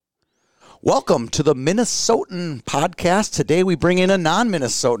Welcome to the Minnesotan podcast. Today we bring in a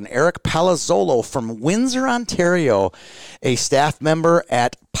non-Minnesotan, Eric Palazzolo from Windsor, Ontario, a staff member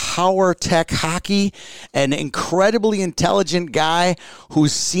at Power Tech Hockey, an incredibly intelligent guy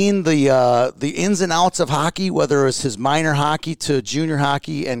who's seen the ins and outs of hockey, whether it's his minor hockey to junior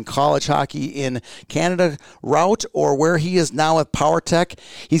hockey and college hockey in Canada route or where he is now at Power Tech.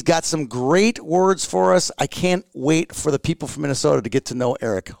 He's got some great words for us. I can't wait for the people from Minnesota to get to know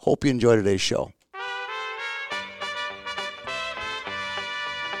Eric. Hope you enjoy today's show.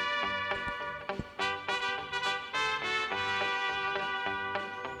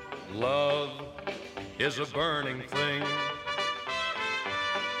 Love is a burning thing,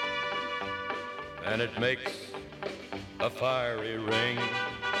 and it makes a fiery ring.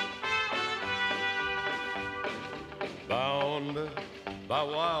 Bound by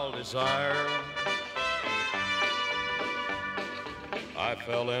wild desire, I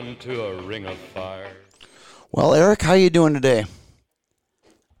fell into a ring of fire. Well, Eric, how you doing today?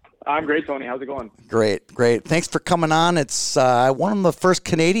 I'm great, Tony. How's it going? Great. Thanks for coming on. It's one of the first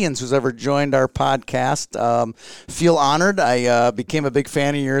Canadians who's ever joined our podcast. Feel honored. I became a big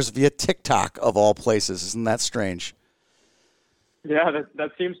fan of yours via TikTok, of all places. Isn't that strange? Yeah,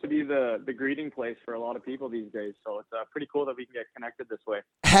 that seems to be the greeting place for a lot of people these days. So it's pretty cool that we can get connected this way.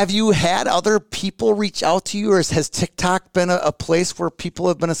 Have you had other people reach out to you, or has TikTok been a place where people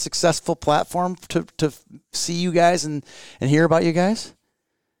have been a successful platform to see you guys and hear about you guys?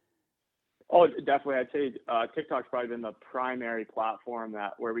 Oh, definitely. I'd say TikTok's probably been the primary platform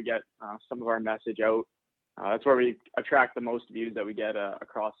where we get some of our message out. That's where we attract the most views that we get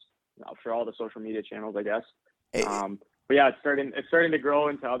across for all the social media channels, I guess. But yeah, it's starting to grow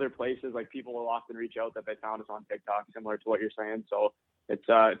into other places. Like, people will often reach out that they found us on TikTok, similar to what you're saying. So it's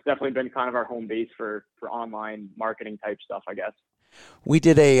definitely been kind of our home base for online marketing type stuff, I guess. We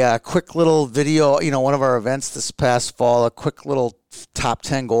did a quick little video, one of our events this past fall, a quick little top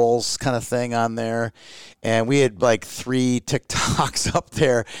 10 goals kind of thing on there. And we had like 3 TikToks up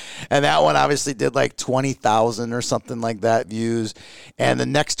there. And that one obviously did like 20,000 or something like that views. And the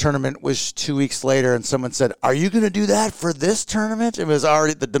next tournament was 2 weeks later. And someone said, "Are you going to do that for this tournament?"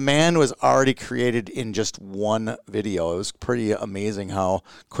 The demand was already created in just one video. It was pretty amazing how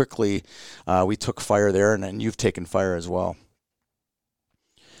quickly we took fire there. And you've taken fire as well.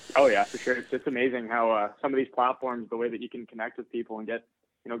 Oh yeah, for sure. It's amazing how some of these platforms, the way that you can connect with people and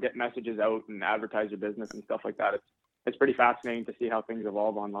get messages out and advertise your business and stuff like that. It's pretty fascinating to see how things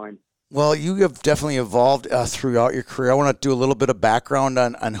evolve online. Well, you have definitely evolved throughout your career. I want to do a little bit of background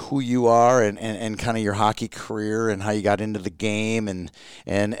on who you are and kind of your hockey career and how you got into the game. And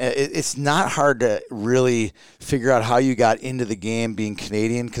it's not hard to really figure out how you got into the game being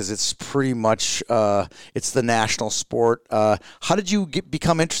Canadian, because it's pretty much it's the national sport. How did you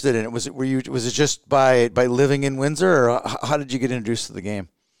become interested in it? Was it just by living in Windsor, or how did you get introduced to the game?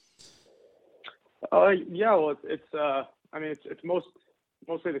 Yeah, well, it's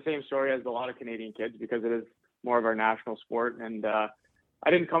mostly the same story as a lot of Canadian kids, because it is more of our national sport. And I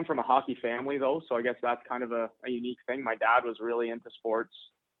didn't come from a hockey family, though, so I guess that's kind of a unique thing. My dad was really into sports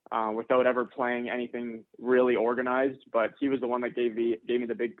without ever playing anything really organized, but he was the one that gave me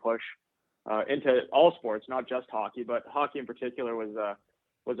the big push into all sports, not just hockey, but hockey in particular was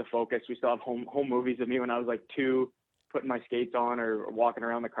a focus. We still have home movies of me when I was like 2, putting my skates on or walking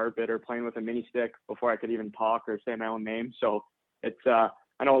around the carpet or playing with a mini stick before I could even talk or say my own name. So it's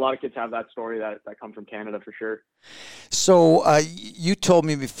I know a lot of kids have that story that come from Canada for sure. So you told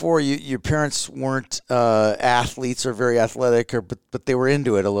me before your parents weren't athletes or very athletic, but they were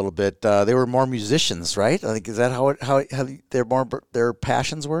into it a little bit. They were more musicians, right? I think, is that how their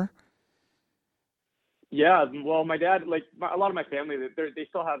passions were? Yeah, well, my dad, a lot of my family, they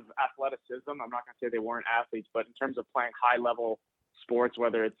still have athleticism. I'm not going to say they weren't athletes, but in terms of playing high-level sports,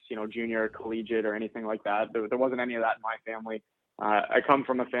 whether it's junior or collegiate or anything like that, there wasn't any of that in my family. I come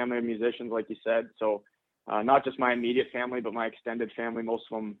from a family of musicians, like you said, so not just my immediate family, but my extended family. Most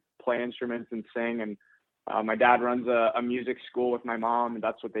of them play instruments and sing, and my dad runs a music school with my mom, and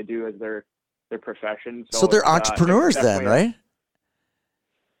that's what they do as their profession. So they're entrepreneurs then, right?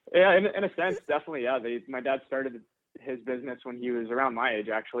 Yeah, in a sense, definitely. Yeah, my dad started his business when he was around my age,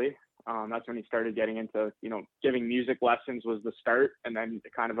 actually. That's when he started getting into, giving music lessons was the start, and then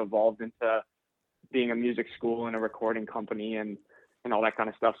it kind of evolved into being a music school and a recording company and all that kind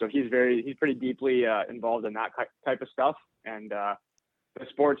of stuff. So he's pretty deeply involved in that type of stuff. And the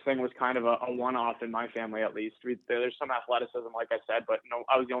sports thing was kind of a one-off in my family, at least. There's some athleticism, like I said, but no,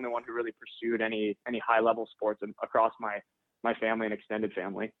 I was the only one who really pursued any high-level sports across my family and extended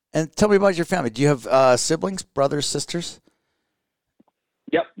family. And tell me about your family. Do you have siblings, brothers, sisters?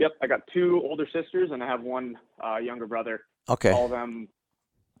 Yep. I got two older sisters and I have one younger brother. Okay. All of them,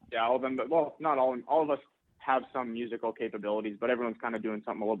 but well, not all of us have some musical capabilities, but everyone's kind of doing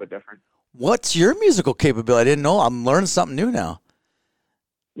something a little bit different. What's your musical capability? I didn't know. I'm learning something new now.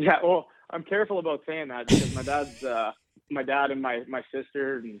 Yeah, well, I'm careful about saying that because my dad and my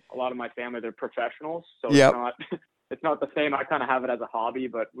sister and a lot of my family, they're professionals, so it's not the same. I kind of have it as a hobby,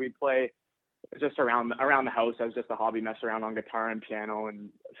 but we play just around the house as just a hobby, mess around on guitar and piano and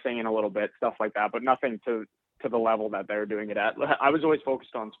singing a little bit, stuff like that, but nothing to the level that they're doing it at. I was always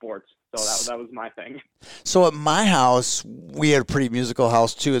focused on sports, so that was my thing. So at my house, we had a pretty musical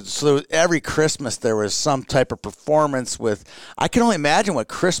house too. So every Christmas there was some type of performance with. I can only imagine what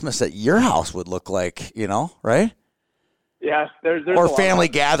Christmas at your house would look like. Right? Yeah, there's or family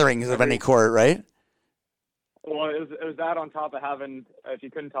gatherings of any sort, right? Well, it was that on top of having, if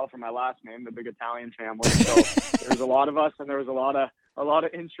you couldn't tell from my last name, the big Italian family. So there was a lot of us, and there was a lot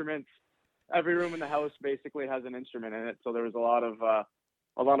of instruments. Every room in the house basically has an instrument in it, so there was a lot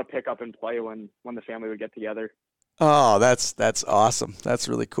of pick up and play when the family would get together. Oh, that's awesome. That's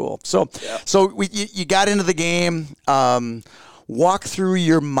really cool. So you got into the game. Walk through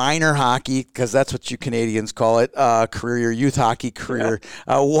your minor hockey, because that's what you Canadians call it, career, your youth hockey career.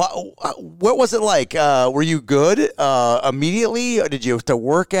 Yeah. What was it like? Were you good immediately? Or did you have to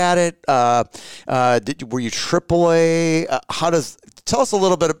work at it? Were you AAA? Tell us a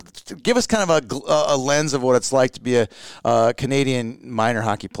little bit. Give us kind of a lens of what it's like to be a Canadian minor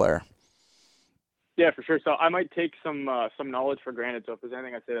hockey player. Yeah, for sure. So I might take some knowledge for granted. So if there's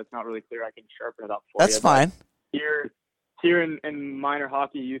anything I say that's not really clear, I can sharpen it up for you. That's fine. Here in minor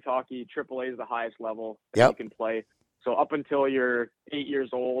hockey, youth hockey, AAA is the highest level that you can play. So up until you're 8 years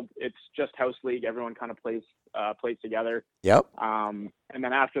old, it's just house league. Everyone kind of plays together. Yep. And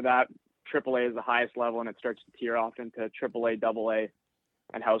then after that, AAA is the highest level, and it starts to tier off into AAA, AA,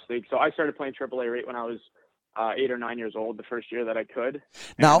 and house league. So I started playing AAA right when I was 8 or 9 years old, the first year that I could.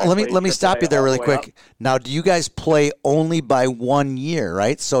 Now, let me stop you there really quick. Up. Now, do you guys play only by 1 year,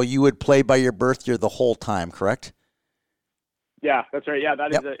 right? So you would play by your birth year the whole time, correct? Yeah, that's right. Yeah,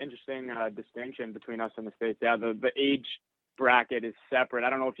 that is an interesting distinction between us and the States. Yeah, the age bracket is separate.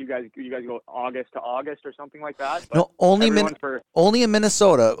 I don't know if you guys go August to August or something like that. But no, only in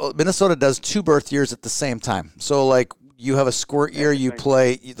Minnesota. Minnesota does 2 birth years at the same time. So like you have a squirt year, you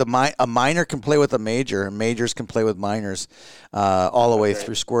play a minor can play with a major, and majors can play with minors, all the way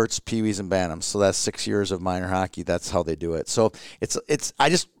through squirts, peewees, and bantams. So that's 6 years of minor hockey. That's how they do it. So it's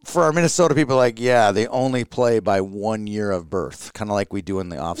for our Minnesota people, they only play by 1 year of birth, kind of like we do in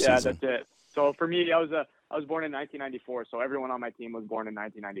the off season. Yeah, that's it. So for me, I was born in 1994, so everyone on my team was born in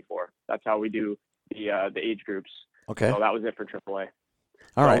 1994. That's how we do the age groups. Okay. So that was it for AAA.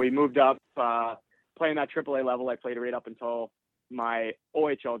 All right. We moved up. Playing that AAA level, I played right up until my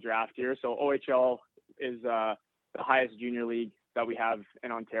OHL draft year. So OHL is the highest junior league that we have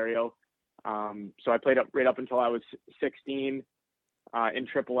in Ontario. So I played right up until I was 16 in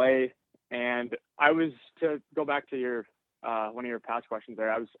AAA. And I was, to go back to your one of your past questions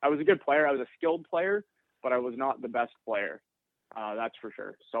there, I was a good player. I was a skilled player, but I was not the best player. That's for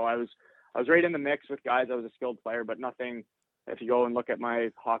sure. So I was right in the mix with guys. I was a skilled player, but nothing. If you go and look at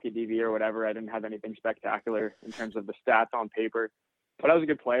my hockey DV or whatever, I didn't have anything spectacular in terms of the stats on paper. But I was a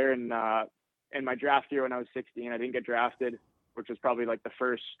good player. And in my draft year when I was 16, I didn't get drafted, which was probably like the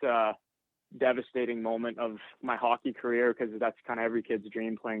first devastating moment of my hockey career, because that's kind of every kid's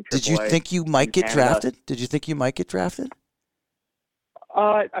dream, playing AAA. Did you think you might get drafted?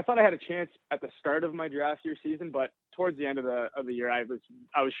 I thought I had a chance at the start of my draft year season, but towards the end of the year, I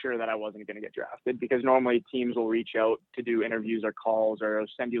was sure that I wasn't going to get drafted, because normally teams will reach out to do interviews or calls or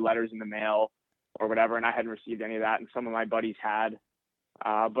send you letters in the mail or whatever, and I hadn't received any of that, and some of my buddies had.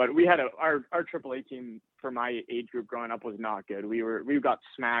 But we had our AAA team for my age group growing up was not good. We got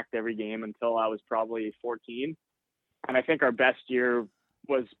smacked every game until I was probably 14, and I think our best year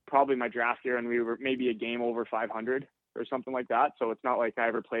was probably my draft year, and we were maybe a game over 500. Or something like that. So it's not like I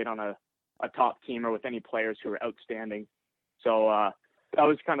ever played on a top team or with any players who were outstanding. So that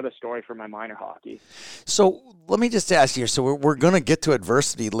was kind of the story for my minor hockey. So let me just ask you. So we're going to get to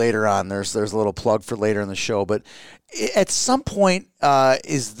adversity later on. There's a little plug for later in the show. But at some point,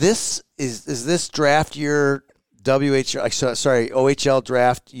 is this draft year OHL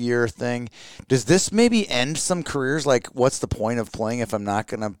draft year thing? Does this maybe end some careers? Like, what's the point of playing if I'm not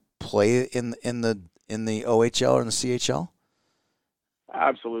going to play in the OHL or in the CHL?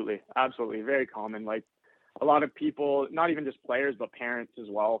 Absolutely. Very common. Like a lot of people, not even just players, but parents as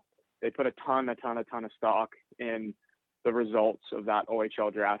well, they put a ton of stock in the results of that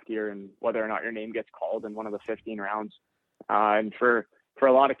OHL draft year and whether or not your name gets called in one of the 15 rounds. And for for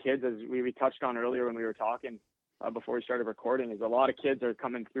a lot of kids, as we touched on earlier when we were talking before we started recording, is a lot of kids are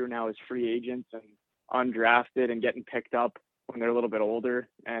coming through now as free agents and undrafted and getting picked up when they're a little bit older.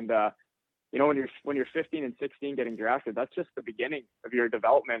 And when you're 15 and 16 getting drafted, that's just the beginning of your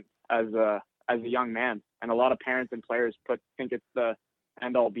development as a young man. And a lot of parents and players think it's the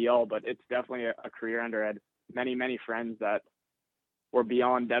end all be all, but it's definitely a career ender. I had many friends that were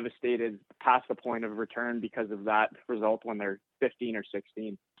beyond devastated past the point of return because of that result when they're 15 or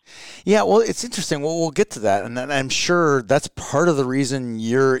 16. Yeah, well, it's interesting. Well, we'll get to that, and I'm sure that's part of the reason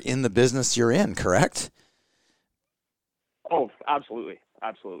you're in the business you're in, correct? Oh, absolutely.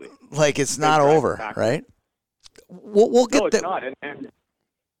 Like, it's not over, right? We'll get it's not. And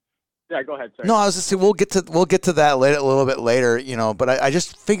yeah, go ahead. Sorry. No, I was just saying we'll get to that later, a little bit later, But I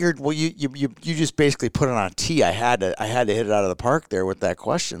just figured, well, you just basically put it on a tee. I had to hit it out of the park there with that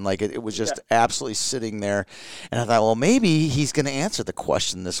question. Like it was just absolutely sitting there, and I thought, well, maybe he's going to answer the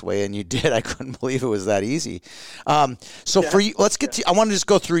question this way, and you did. I couldn't believe it was that easy. For you, let's get to. I want to just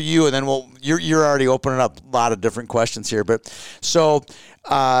go through you, and then you're already opening up a lot of different questions here, but so.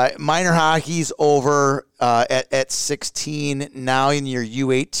 Minor hockey's over at 16, now in your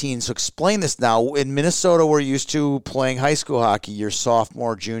U18. So explain this now. In Minnesota, we're used to playing high school hockey your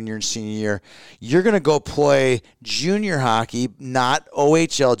sophomore, junior, and senior year. You're going to go play junior hockey, not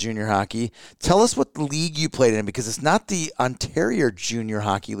OHL junior hockey. Tell us what league you played in, because it's not the Ontario Junior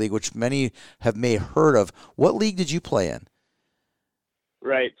Hockey League, which many may have heard of. What league did you play in?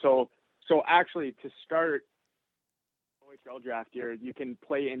 Right. So actually, to start OHL draft year, you can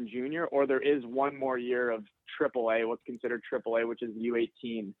play in junior, or there is one more year of AAA, what's considered AAA, which is the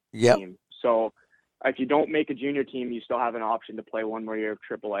U18 team. So if you don't make a junior team, you still have an option to play one more year of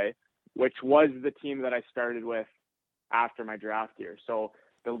AAA, which was the team that I started with after my draft year. So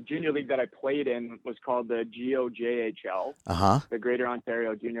the junior league that I played in was called the GOJHL, the Greater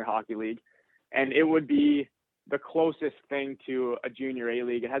Ontario Junior Hockey League. And it would be the closest thing to a junior A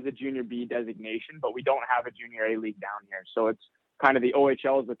league. It has a junior B designation, but we don't have a junior A league down here. So it's kind of the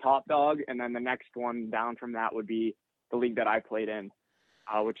OHL is the top dog. And then the next one down from that would be the league that I played in,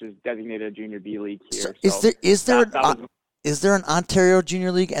 which is designated a junior B league here. So is there an Ontario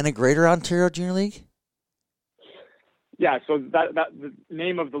Junior League and a Greater Ontario Junior League? Yeah. So that the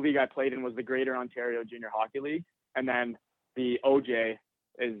name of the league I played in was the Greater Ontario Junior Hockey League. And then the OJ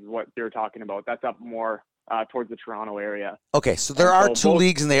is what you're talking about. That's up more towards the Toronto area. Okay, so there are two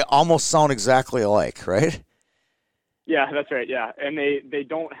leagues, and they almost sound exactly alike, right? Yeah, that's right, yeah. And they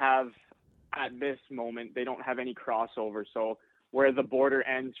don't have, at this moment, they don't have any crossover. So where the border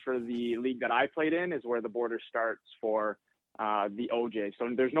ends for the league that I played in is where the border starts for the OJ. So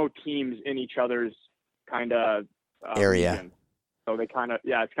there's no teams in each other's kind of area. Region. So they kind of,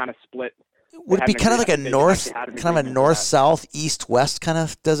 it's kind of split. Would it be kind of like a north, south, east, west kind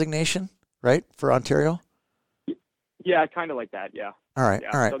of designation, right, for Ontario? Yeah, kind of like that, yeah. All right.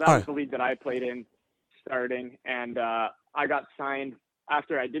 So that was the league that I played in starting, and I got signed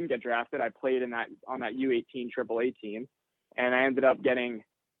after I didn't get drafted. I played on that U18 AAA team, and I ended up getting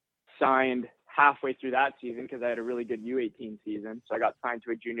signed halfway through that season because I had a really good U18 season. So I got signed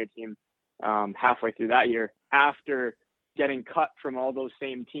to a junior team halfway through that year after getting cut from all those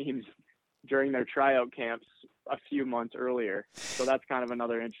same teams during their tryout camps a few months earlier. So that's kind of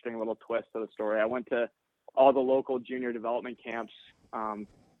another interesting little twist to the story. I went to all the local junior development camps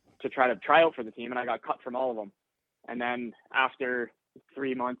to try to try out for the team, and I got cut from all of them. And then after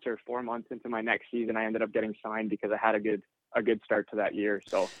 3 months or 4 months into my next season, I ended up getting signed because I had a good start to that year.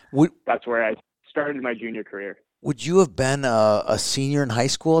 So that's where I started my junior career. Would you have been a senior in high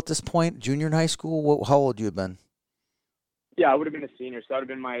school at this point? Junior in high school? How old would you have been? Yeah, I would have been a senior. So that would have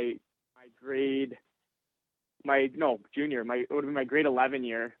been my junior. It would have been my grade 11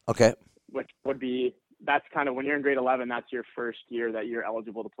 year. Okay. Which would be, that's kind of when you're in grade 11, that's your first year that you're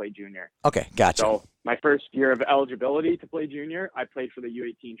eligible to play junior. Okay, gotcha. So my first year of eligibility to play junior, I played for the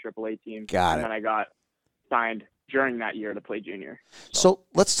U18 AAA team. Got it. And then I got signed during that year to play junior. So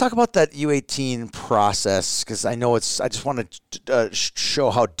let's talk about that U18 process, because I know I just want to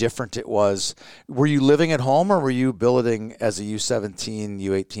show how different it was. Were you living at home, or were you billeting as a U17,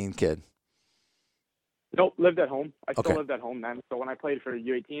 U18 kid? Nope, lived at home. I still lived at home then. So when I played for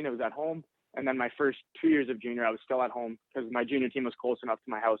U18, it was at home. And then my first 2 years of junior, I was still at home because my junior team was close enough to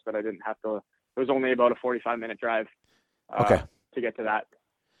my house that I didn't have to. It was only about a 45-minute drive to get to that.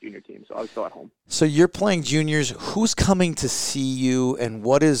 junior team, so I was still at home. So you're playing juniors. Who's coming to see you, and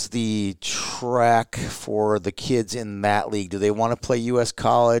what is the track for the kids in that league? Do they want to play U.S.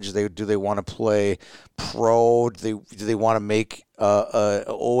 College? Do they want to play pro? Do they want to make a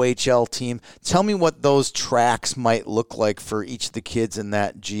OHL team? Tell me what those tracks might look like for each of the kids in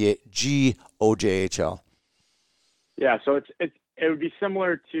that GOJHL. Yeah, so it would be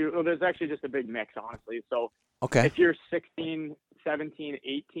similar to. Well, there's actually just a big mix, honestly. So Okay. if you're 16, 17,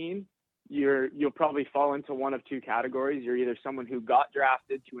 18. You'll probably fall into one of two categories. You're either someone who got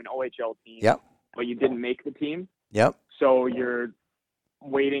drafted to an OHL team, Yep. but you didn't make the team. Yep. So you're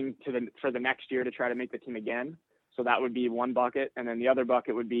waiting for the next year to try to make the team again. So that would be one bucket. And then the other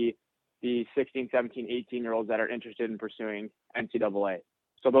bucket would be the 16, 17, 18-year-olds that are interested in pursuing NCAA.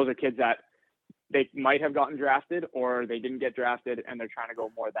 So those are kids that they might have gotten drafted or they didn't get drafted and they're trying to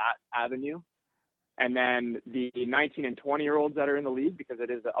go more that avenue. And then the 19 and 20-year-olds that are in the league, because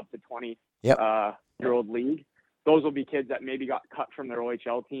it is up to 20-year-old league, those will be kids that maybe got cut from their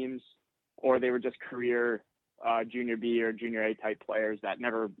OHL teams, or they were just career junior B or junior A type players that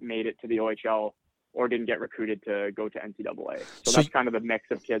never made it to the OHL or didn't get recruited to go to NCAA. So that's kind of the mix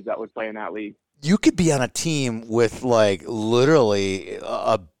of kids that would play in that league. You could be on a team with like literally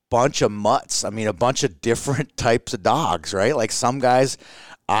a bunch of mutts. I mean, a bunch of different types of dogs, right? Like some guys,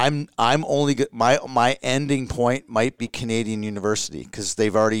 I'm only my ending point might be Canadian University because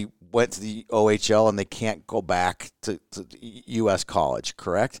they've already went to the OHL and they can't go back to U.S. college,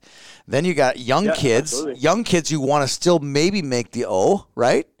 correct? Then you got young kids who want to still maybe make the O,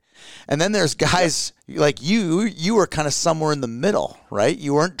 right? And then there's guys like you were kind of somewhere in the middle, right?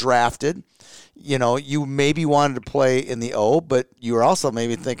 You weren't drafted. You know, you maybe wanted to play in the O, but you were also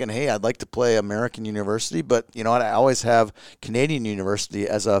maybe thinking, hey, I'd like to play American University, but you know what? I always have Canadian University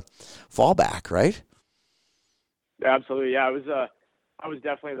as a fallback, right? Absolutely. Yeah, I was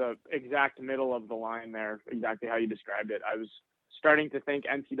definitely the exact middle of the line there, exactly how you described it. I was starting to think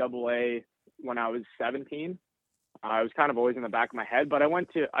NCAA when I was 17. I was kind of always in the back of my head, but I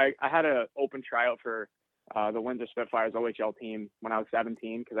had an open tryout for the Windsor Spitfires OHL team when I was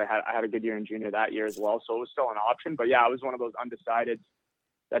 17 because I had a good year in junior that year as well. So it was still an option. But yeah, I was one of those undecideds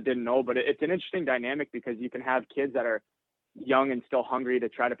that didn't know. But it's an interesting dynamic because you can have kids that are young and still hungry to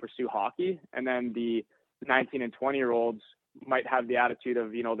try to pursue hockey. And then the 19 and 20-year-olds might have the attitude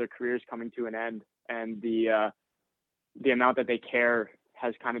of, you know, their careers coming to an end and the amount that they care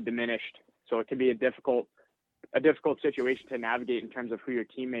has kind of diminished. So it can be a difficult situation to navigate in terms of who your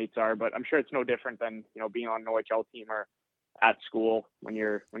teammates are, but I'm sure it's no different than, you know, being on an OHL team or at school when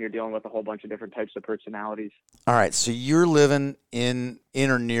you're dealing with a whole bunch of different types of personalities. All right, so you're living in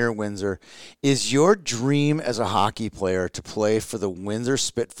or near Windsor. Is your dream as a hockey player to play for the Windsor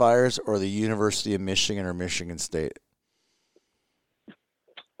Spitfires or the University of Michigan or Michigan State?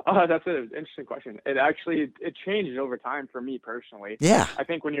 That's an interesting question. It changed over time for me personally. Yeah. I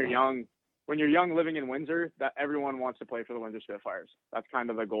think when you're young living in Windsor, that everyone wants to play for the Windsor Spitfires. That's kind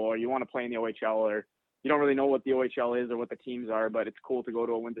of the goal. Or you want to play in the OHL, or you don't really know what the OHL is or what the teams are, but it's cool to go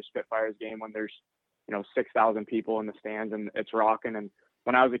to a Windsor Spitfires game when there's, you know, 6,000 people in the stands and it's rocking. And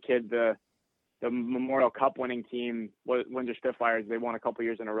when I was a kid, the Memorial Cup winning team, Windsor Spitfires, they won a couple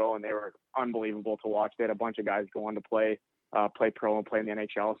years in a row and they were unbelievable to watch. They had a bunch of guys go on to play pro and play in the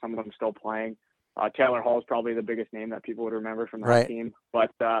NHL. Some of them still playing. Taylor Hall is probably the biggest name that people would remember from that team. But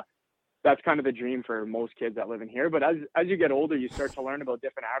that's kind of the dream for most kids that live in here. But as you get older, you start to learn about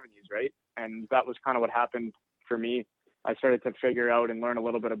different avenues, right? And that was kind of what happened for me. I started to figure out and learn a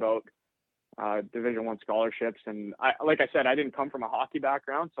little bit about Division I scholarships. And like I said, I didn't come from a hockey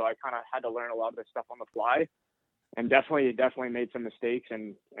background, so I kind of had to learn a lot of this stuff on the fly and definitely made some mistakes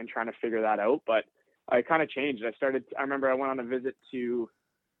and trying to figure that out. But I kind of changed. I remember I went on a visit to,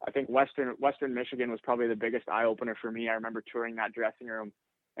 I think Western Michigan was probably the biggest eye opener for me. I remember touring that dressing room.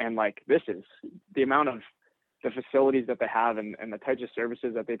 And like, this is the amount of the facilities that they have and the types of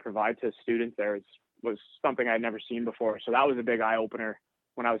services that they provide to students there was something I'd never seen before. So that was a big eye opener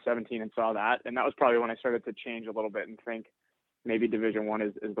when I was 17 and saw that. And that was probably when I started to change a little bit and think maybe Division I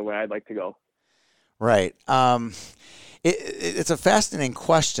is the way I'd like to go. Right. It's a fascinating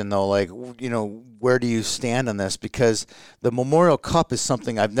question, though. Like, you know, where do you stand on this? Because the Memorial Cup is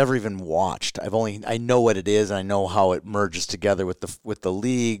something I've never even watched. I know what it is, and I know how it merges together with the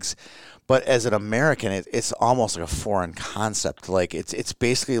leagues. But as an American, it's almost like a foreign concept. Like it's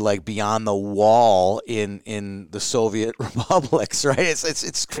basically like beyond the wall in the Soviet republics, right?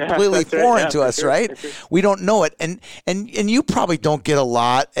 It's completely foreign to us, right? We don't know it, and you probably don't get a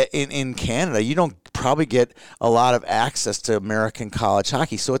lot in Canada. You don't probably get a lot of access to American college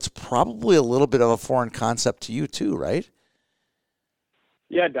hockey, so it's probably a little bit of a foreign concept to you too, right?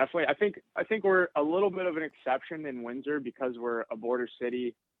 Yeah, definitely. I think we're a little bit of an exception in Windsor because we're a border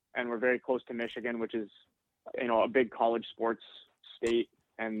city and we're very close to Michigan, which is, a big college sports state,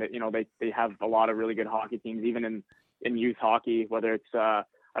 and they have a lot of really good hockey teams, even in youth hockey. Whether it's I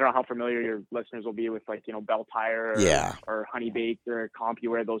don't know how familiar your listeners will be with Bell Tire Yeah. or Honey Baked or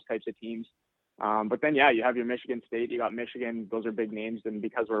CompuWare, those types of teams. But then yeah, you have your Michigan State, you got Michigan. Those are big names, and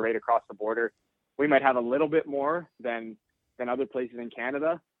because we're right across the border, we might have a little bit more than other places in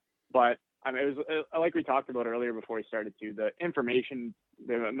Canada. But I mean, it was like we talked about earlier before we started to the information,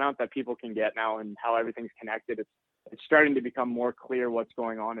 the amount that people can get now, and how everything's connected. It's starting to become more clear what's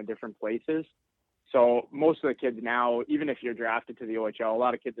going on in different places. So most of the kids now, even if you're drafted to the OHL, a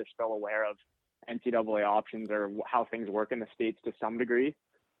lot of kids are still aware of NCAA options or how things work in the States to some degree.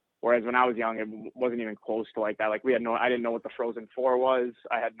 Whereas when I was young, it wasn't even close to like that. Like I didn't know what the Frozen Four was.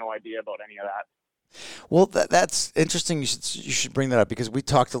 I had no idea about any of that. Well, that's interesting. You should bring that up because we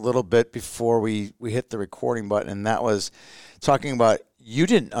talked a little bit before we hit the recording button, and that was talking about you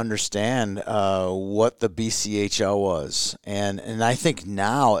didn't understand what the BCHL was, and I think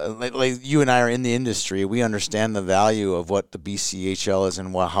now, like you and I are in the industry, we understand the value of what the BCHL is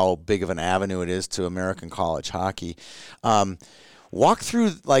and how big of an avenue it is to American college hockey. Walk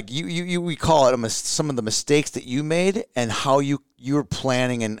through, like we call it some of the mistakes that you made and how you're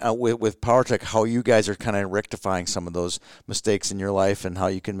planning and with PowerTech, how you guys are kind of rectifying some of those mistakes in your life and how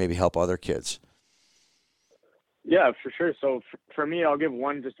you can maybe help other kids. Yeah, for sure. So for me, I'll give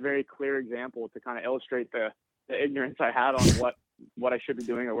one just very clear example to kind of illustrate the ignorance I had on what I should be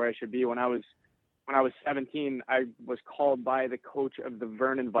doing or where I should be. When I was 17, I was called by the coach of the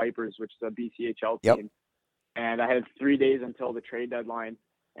Vernon Vipers, which is a BCHL team. Yep. And I had 3 days until the trade deadline,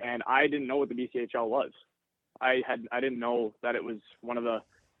 and I didn't know what the BCHL was. I didn't know that it was one of the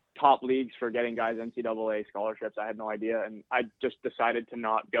top leagues for getting guys NCAA scholarships. I had no idea, and I just decided to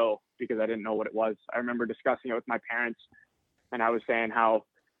not go because I didn't know what it was. I remember discussing it with my parents, and I was saying how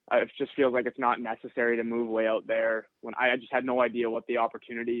it just feels like it's not necessary to move way out there when I just had no idea what the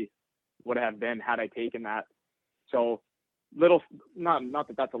opportunity would have been had I taken that. So not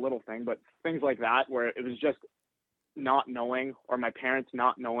that that's a little thing, but things like that where it was just not knowing, or my parents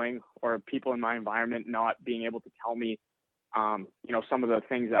not knowing, or people in my environment not being able to tell me, some of the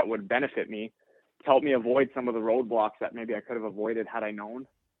things that would benefit me to help me avoid some of the roadblocks that maybe I could have avoided had I known.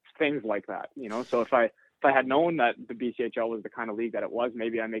 Things like that, So if I had known that the BCHL was the kind of league that it was,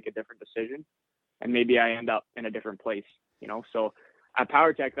 maybe I make a different decision, and maybe I end up in a different place, So at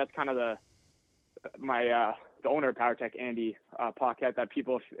PowerTech, that's kind of the owner of PowerTech, Andy Paquette, that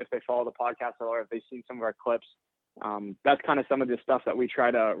people, if they follow the podcast or if they've seen some of our clips, that's kind of some of the stuff that we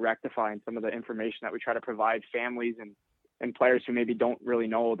try to rectify and some of the information that we try to provide families and players who maybe don't really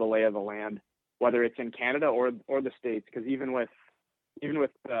know the lay of the land, whether it's in Canada or the States. Because even with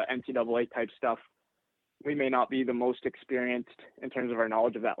NCAA type stuff, we may not be the most experienced in terms of our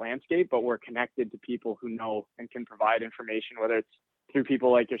knowledge of that landscape, but we're connected to people who know and can provide information, whether it's through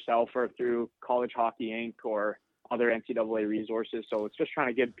people like yourself or through College Hockey Inc. or other NCAA resources. So it's just trying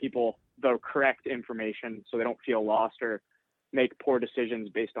to give people the correct information so they don't feel lost or make poor decisions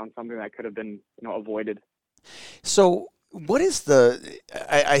based on something that could have been, avoided. So what is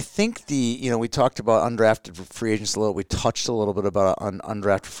I think we talked about undrafted free agents a little. We touched a little bit about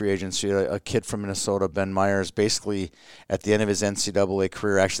undrafted free agents. You had a kid from Minnesota, Ben Myers, basically at the end of his NCAA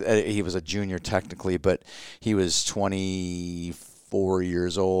career. Actually, he was a junior technically, but he was 24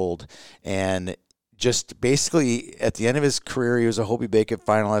 years old, and just basically at the end of his career, he was a Hobey Baker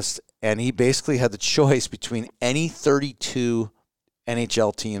finalist, and he basically had the choice between any 32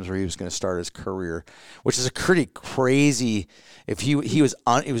 NHL teams where he was going to start his career, which is a pretty crazy. If he was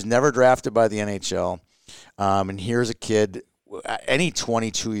never drafted by the NHL, and here's a kid. Any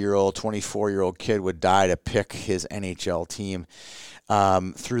 22-year-old, 24-year-old kid would die to pick his NHL team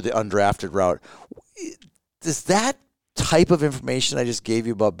through the undrafted route. Does that type of information I just gave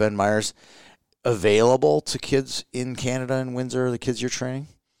you about Ben Myers available to kids in Canada and Windsor, the kids you're training?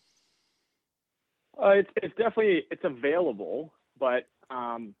 It's definitely available, but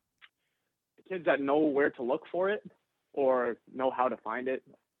kids that know where to look for it or know how to find it,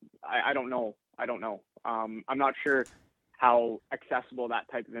 I don't know. I'm not sure how accessible that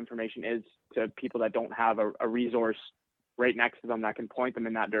type of information is to people that don't have a resource right next to them that can point them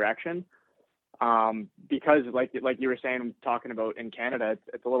in that direction. Because like you were saying, talking about in Canada,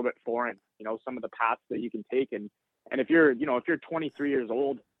 it's a little bit foreign, some of the paths that you can take. And if you're 23 years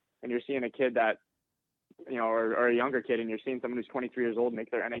old and you're seeing a kid that, or a younger kid, and you're seeing someone who's 23 years old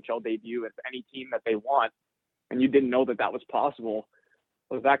make their NHL debut with any team that they want, and you didn't know that was possible,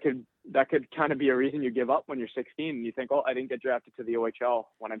 So that could kind of be a reason you give up when you're 16 and you think, oh, I didn't get drafted to the OHL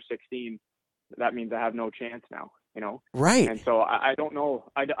when I'm 16. That means I have no chance now, Right. And so I don't know.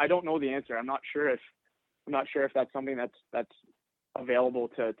 I don't know the answer. I'm not sure if that's something that's available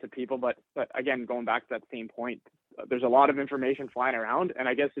to people. But again, going back to that same point, there's a lot of information flying around, and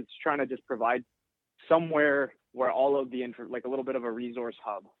I guess it's trying to just provide somewhere where all of the like a little bit of a resource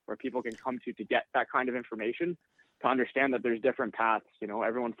hub where people can come to get that kind of information, to understand that there's different paths.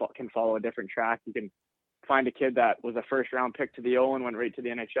 Everyone can follow a different track. You can find a kid that was a first round pick to the O and went right to the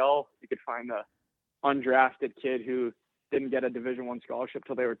NHL. You could find the undrafted kid who didn't get a Division I scholarship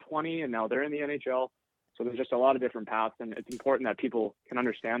till they were 20 and now they're in the NHL. So there's just a lot of different paths, and it's important that people can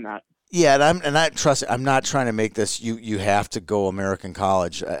understand that. Yeah, I'm not trying to make this you have to go American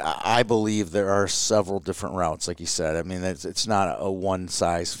college. I believe there are several different routes, like you said. I mean, it's not a one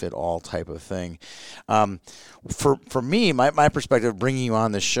size fit all type of thing. For me, my perspective of bringing you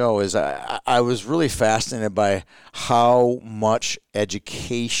on the show is I was really fascinated by how much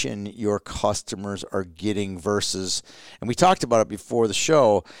education your customers are getting versus, and we talked about it before the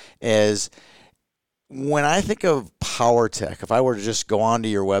show, is when I think of PowerTech, if I were to just go onto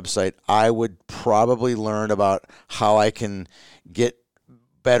your website, I would probably learn about how I can get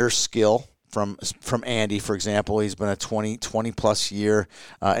better skill from Andy, for example. He's been a 20 plus year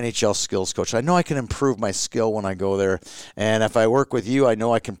NHL skills coach. I know I can improve my skill when I go there. And if I work with you, I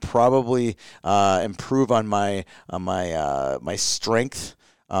know I can probably improve on my strength.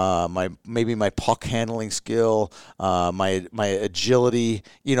 Maybe my puck handling skill, my agility,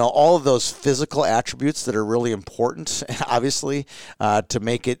 all of those physical attributes that are really important, obviously, to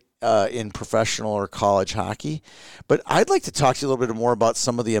make it in professional or college hockey. But I'd like to talk to you a little bit more about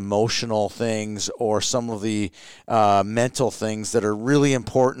some of the emotional things or some of the mental things that are really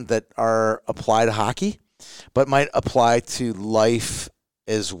important that are applied to hockey, but might apply to life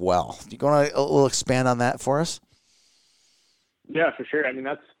as well. You want to a little expand on that for us? Yeah, for sure. I mean,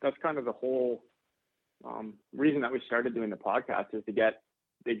 that's kind of the whole reason that we started doing the podcast, is to get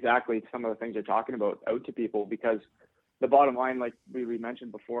exactly some of the things you're talking about out to people, because the bottom line, like we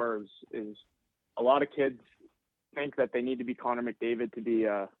mentioned before, is a lot of kids think that they need to be Connor McDavid to be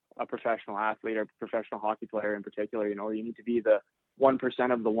a professional athlete or professional hockey player in particular. You need to be the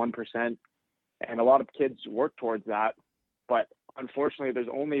 1% of the 1%. And a lot of kids work towards that. But unfortunately, there's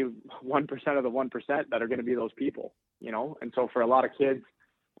only 1% of the 1% that are going to be those people. And so for a lot of kids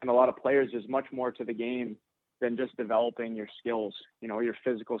and a lot of players, there's much more to the game than just developing your skills, your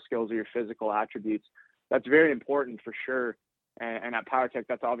physical skills or your physical attributes. That's very important for sure. And at PowerTech,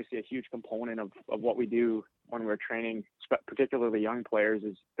 that's obviously a huge component of what we do when we're training, particularly young players,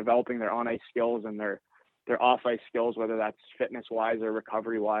 is developing their on-ice skills and their off-ice skills, whether that's fitness-wise or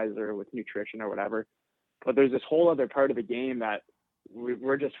recovery-wise or with nutrition or whatever. But there's this whole other part of the game that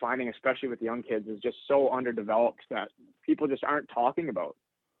we're just finding, especially with young kids, is just so underdeveloped that people just aren't talking about.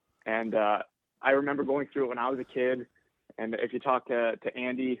 And I remember going through it when I was a kid. And if you talk to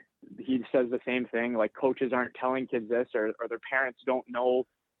Andy, he says the same thing. Like, coaches aren't telling kids this, or their parents don't know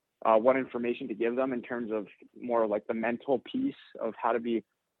what information to give them in terms of more like the mental piece of how to be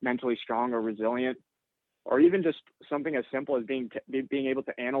mentally strong or resilient, or even just something as simple as being able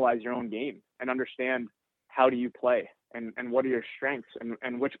to analyze your own game and understand how do you play and what are your strengths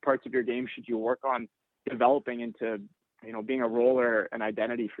and which parts of your game should you work on developing into, being a role or an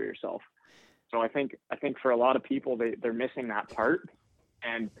identity for yourself. So I think for a lot of people, they're missing that part.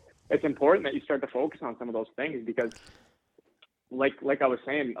 And it's important that you start to focus on some of those things, because like I was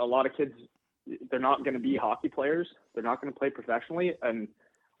saying, a lot of kids, they're not going to be hockey players. They're not going to play professionally. And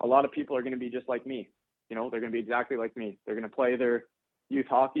a lot of people are going to be just like me. They're going to be exactly like me. They're going to play their youth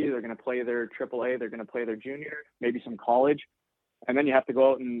hockey. They're going to play their AAA. They're going to play their junior, maybe some college. And then you have to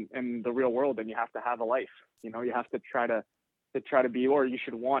go out in the real world, and you have to have a life. You have to try to be, or you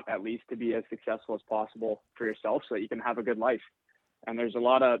should want at least to be as successful as possible for yourself so that you can have a good life. And there's a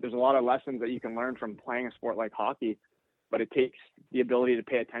lot of lessons that you can learn from playing a sport like hockey, but it takes the ability to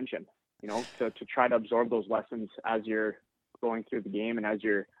pay attention, to try to absorb those lessons as you're going through the game and as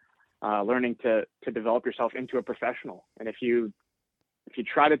you're learning to develop yourself into a professional. And if you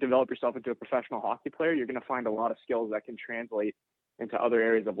try to develop yourself into a professional hockey player, you're going to find a lot of skills that can translate into other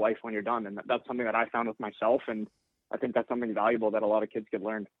areas of life when you're done. And that's something that I found with myself. And I think that's something valuable that a lot of kids could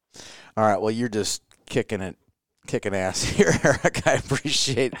learn. All right. Well, you're just kicking ass here, Eric. I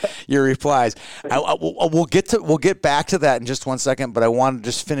appreciate your replies. We'll get back to that in just one second, but I want to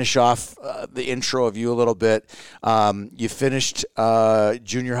just finish off the intro of you a little bit. You finished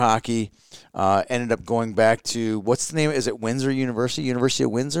junior hockey, ended up going back to, what's the name? Is it Windsor University? University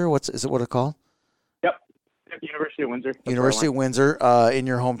of Windsor? Is it what it's called? Yep. University of Windsor. That's University of Windsor, in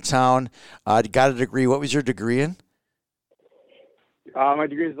your hometown. You got a degree. What was your degree in? My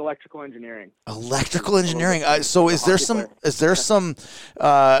degree is electrical engineering. Electrical engineering. So is there some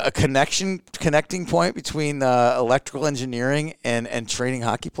a connecting point between electrical engineering and training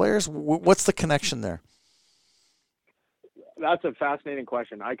hockey players? What's the connection there? That's a fascinating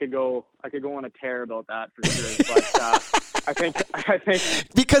question. I could go on a tear about that for sure. But I think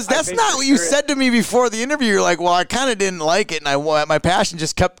because that's not what you said to me before the interview. You're like, well, I kind of didn't like it, and my passion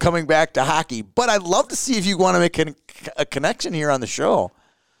just kept coming back to hockey. But I'd love to see if you want to make a connection here on the show.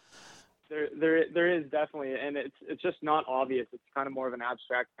 There is definitely, and it's just not obvious. It's kind of more of an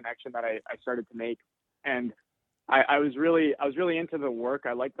abstract connection that I started to make, and I was really into the work.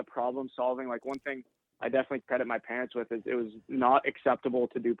 I like the problem solving. Like, one thing I definitely credit my parents with is it was not acceptable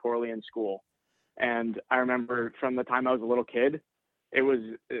to do poorly in school. And I remember from the time I was a little kid, it was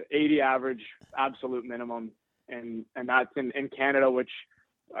 80 average, absolute minimum. And that's in Canada, which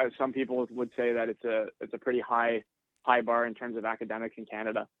some people would say that it's a pretty high bar in terms of academics in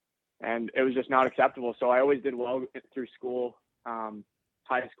Canada. And it was just not acceptable. So I always did well through school,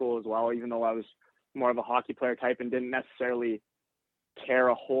 high school as well, even though I was more of a hockey player type and didn't necessarily care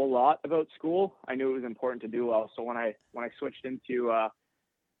a whole lot about school. I knew it was important to do well. So when I switched into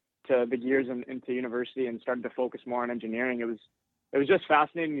to the gears and into university and started to focus more on engineering, it was just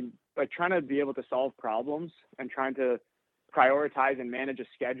fascinating, like trying to be able to solve problems and trying to prioritize and manage a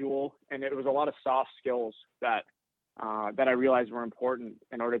schedule. And it was a lot of soft skills that I realized were important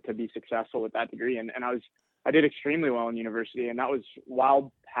in order to be successful with that degree. And I did extremely well in university, and that was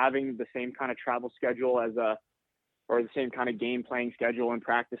while having the same kind of travel schedule or the same kind of game playing schedule and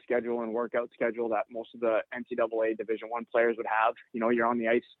practice schedule and workout schedule that most of the NCAA Division I players would have. You know, you're on the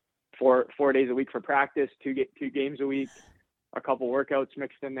ice 4 days a week for practice, two games a week, a couple workouts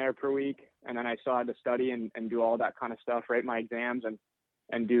mixed in there per week. And then I still had to study and do all that kind of stuff, write my exams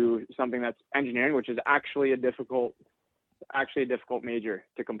and do something that's engineering, which is actually a difficult major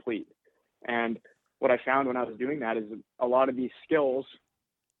to complete. And what I found when I was doing that is a lot of these skills,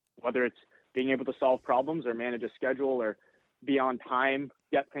 whether it's being able to solve problems or manage a schedule or be on time,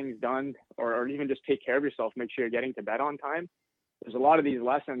 get things done, or even just take care of yourself, make sure you're getting to bed on time. There's a lot of these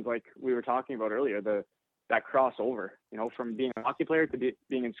lessons, like we were talking about earlier, that crossover, you know, from being a hockey player to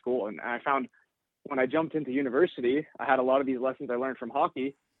being in school. And I found when I jumped into university, I had a lot of these lessons I learned from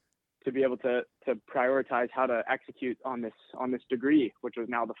hockey to be able to prioritize how to execute on this degree, which was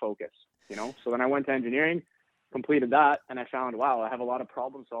now the focus, you know? So then I went to engineering, completed that, and I found, wow, I have a lot of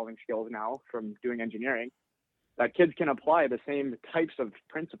problem solving skills now from doing engineering that kids can apply the same types of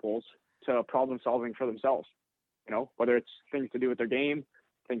principles to problem solving for themselves, you know, whether it's things to do with their game,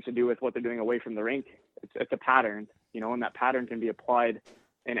 things to do with what they're doing away from the rink. It's a pattern, you know, and that pattern can be applied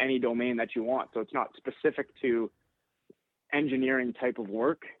in any domain that you want. So it's not specific to engineering type of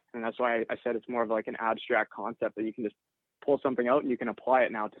work. And that's why I said it's more of like an abstract concept that you can just pull something out and you can apply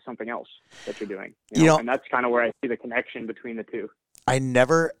it now to something else that you're doing. You know? And that's kind of where I see the connection between the two. I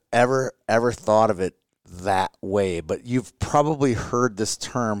never, ever, ever thought of it that way, but you've probably heard this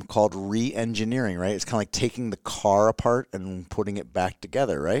term called re-engineering, right? It's kind of like taking the car apart and putting it back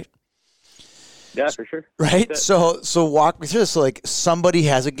together, right? Yeah, for sure. Right? So walk me through this. So like somebody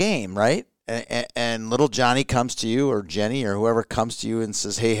has a game, right? And little Johnny comes to you, or Jenny, or whoever comes to you and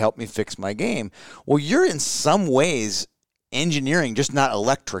says, hey, help me fix my game. Well, you're in some ways engineering, just not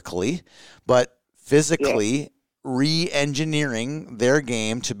electrically, but physically re-engineering their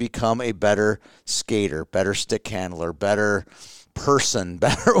game to become a better skater, better stick handler, better person,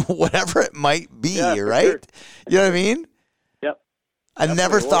 better whatever it might be, right? Sure. You know what I mean? Yep. I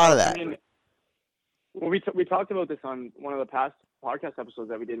never thought of that. I mean, well, we talked about this on one of the past podcast episodes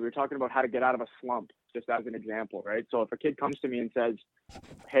that we did. We were talking about how to get out of a slump, just as an example, right? So if a kid comes to me and says,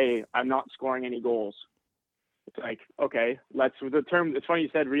 hey, I'm not scoring any goals, it's like, okay, it's funny you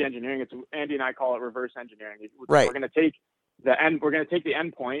said re-engineering. It's Andy and I call it reverse engineering. Right. We're going to take the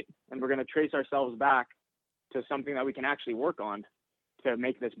end point and we're going to trace ourselves back to something that we can actually work on to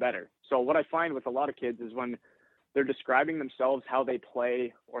make this better. So what I find with a lot of kids is when they're describing themselves, how they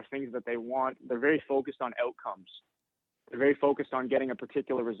play or things that they want, they're very focused on outcomes. They're very focused on getting a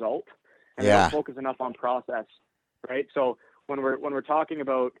particular result, and they don't focus enough on process, right? So when we're talking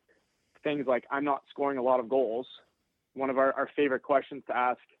about things like I'm not scoring a lot of goals, one of our favorite questions to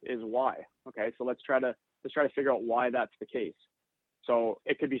ask is why. Okay, so let's try to figure out why that's the case. So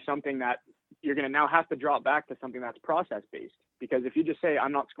it could be something that you're going to now have to drop back to something that's process based, because if you just say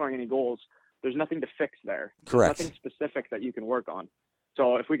I'm not scoring any goals, there's nothing to fix there. Correct. There's nothing specific that you can work on.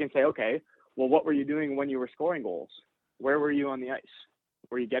 So if we can say, okay, well, what were you doing when you were scoring goals? Where were you on the ice?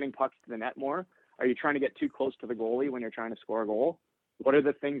 Were you getting pucks to the net more? Are you trying to get too close to the goalie when you're trying to score a goal? What are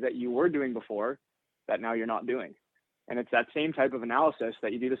the things that you were doing before that now you're not doing? And it's that same type of analysis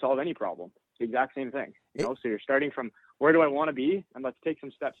that you do to solve any problem. It's the exact same thing. So you're starting from where do I want to be? And let's take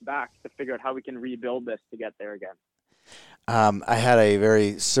some steps back to figure out how we can rebuild this to get there again. I had a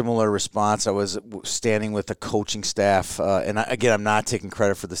very similar response. I was standing with the coaching staff, and I'm not taking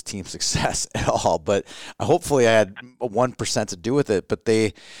credit for this team's success at all, but hopefully I had 1% to do with it. But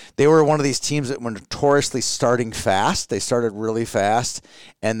they were one of these teams that were notoriously starting fast. They started really fast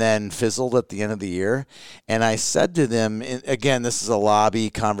and then fizzled at the end of the year. And I said to them, again, this is a lobby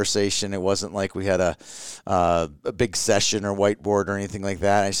conversation. It wasn't like we had a big session or whiteboard or anything like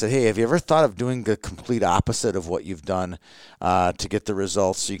that. I said, hey, have you ever thought of doing the complete opposite of what you've done to get the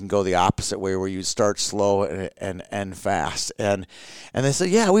results, so you can go the opposite way where you start slow and end fast? And they said,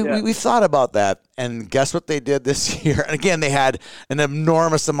 yeah, we've thought about that. And guess what they did this year? And again, they had an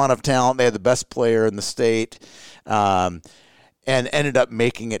enormous amount of talent. They had the best player in the state, and ended up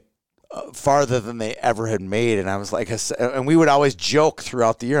making it farther than they ever had made. And I was like, and we would always joke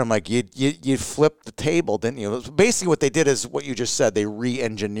throughout the year. I'm like, you flipped the table, didn't you? Basically what they did is what you just said. They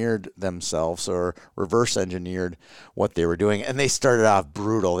re-engineered themselves, or reverse engineered what they were doing. And they started off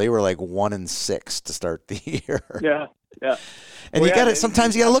brutal. They were like 1-6 to start the year. Yeah. And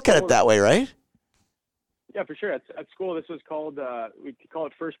sometimes you got to look at it that way, right? Yeah, for sure. At school, this was called, we call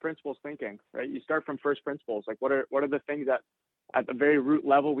it first principles thinking, right? You start from first principles. Like what are the things that at the very root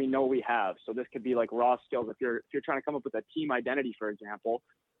level we know we have? So this could be like raw skills. If you're trying to come up with a team identity, for example,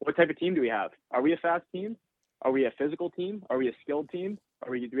 what type of team do we have? Are we a fast team? Are we a physical team? Are we a skilled team?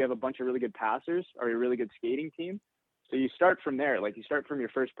 Do we have a bunch of really good passers? Are we a really good skating team? So you start from there. Like you start from your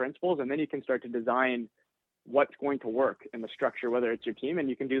first principles, and then you can start to design what's going to work in the structure, whether it's your team, and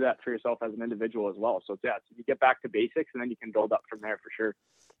you can do that for yourself as an individual as well. So you get back to basics, and then you can build up from there for sure.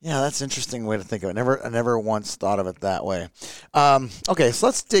 Yeah, that's an interesting way to think of it. I never once thought of it that way. Okay, so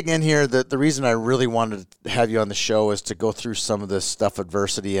let's dig in here. The reason I really wanted to have you on the show is to go through some of this stuff,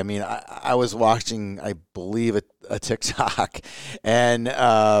 adversity. I mean, I was watching, I believe, a TikTok, and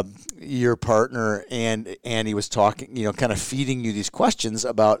your partner and Andy was talking, kind of feeding you these questions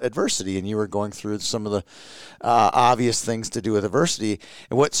about adversity, and you were going through some of the obvious things to do with adversity.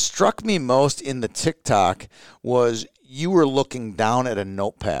 And what struck me most in the TikTok was you were looking down at a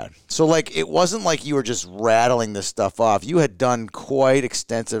notepad. So like, it wasn't like you were just rattling this stuff off. You had done quite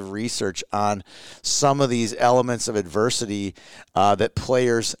extensive research on some of these elements of adversity that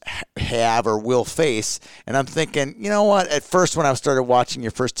players have or will face. And I'm thinking, you know what? At first, when I started watching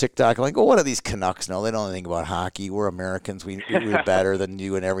your first TikTok, I'm like, well, what do these Canucks know? They don't know anything about hockey. We're Americans. We're better than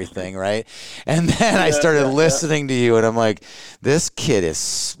you and everything, right? And then I started listening to you, and I'm like, this kid is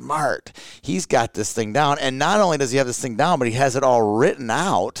smart. He's got this thing down. And not only does he have this thing down, but he has it all written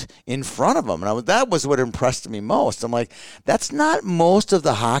out in front of him. And that was what impressed me most. I'm like, that's not most of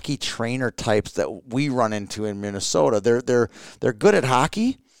the hockey trainer types that we run into in Minnesota. They're good at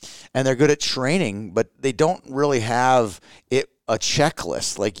hockey and they're good at training, but they don't really have a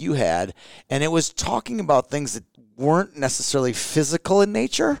checklist like you had. And it was talking about things that weren't necessarily physical in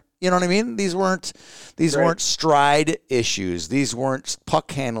nature. You know what I mean? These weren't stride issues. These weren't puck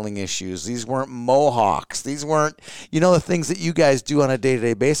handling issues. These weren't mohawks. These weren't, the things that you guys do on a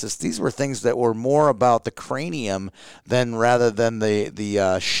day-to-day basis. These were things that were more about the cranium rather than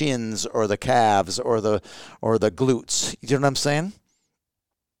the shins or the calves or the glutes. You know what I'm saying?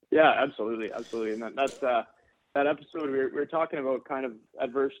 Yeah, absolutely. And that's that episode we were talking about kind of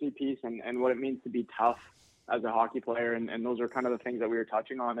adversity piece and what it means to be tough as a hockey player, and those are kind of the things that we were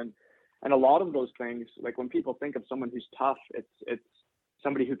touching on, and a lot of those things, like when people think of someone who's tough, it's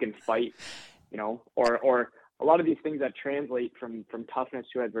somebody who can fight, or a lot of these things that translate from toughness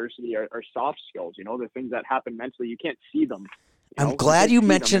to adversity are soft skills. They're things that happen mentally. You can't see them. I'm glad you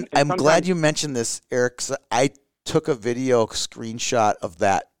mentioned this, Eric. 'Cause I took a video screenshot of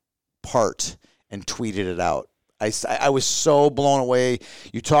that part and tweeted it out. I was so blown away.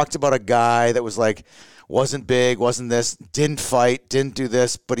 You talked about a guy that was like, wasn't big, wasn't this, didn't fight, didn't do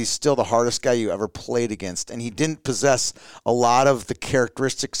this, but he's still the hardest guy you ever played against. And he didn't possess a lot of the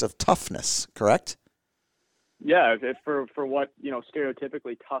characteristics of toughness, correct? Yeah, for what,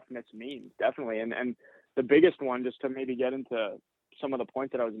 stereotypically toughness means, definitely. And the biggest one, just to maybe get into some of the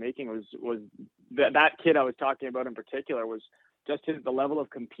points that I was making, was that kid I was talking about in particular was just the level of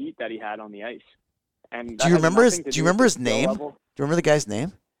compete that he had on the ice. And do you remember his name? Do you remember the guy's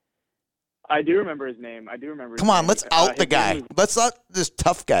name? I do remember his name. Come on, let's out the guy. Let's out this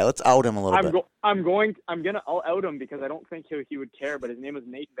tough guy. Let's out him a little bit. I'll out him because I don't think he would care. But his name was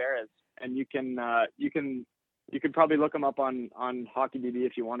Nate Veres, and you can You could probably look him up on HockeyDB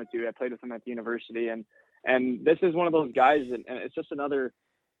if you wanted to. I played with him at the university, and this is one of those guys, and it's just another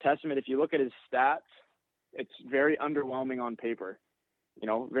testament. If you look at his stats, it's very underwhelming on paper.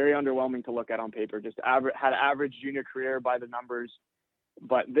 Very underwhelming to look at on paper. Just had an average junior career by the numbers,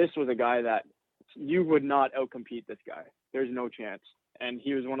 but this was a guy that you would not outcompete this guy. There's no chance. And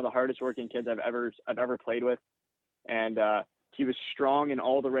he was one of the hardest working kids I've ever played with, and he was strong in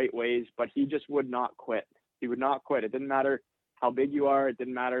all the right ways, but he just would not quit. He would not quit. It didn't matter how big you are. It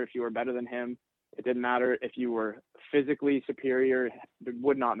didn't matter if you were better than him. It didn't matter if you were physically superior. It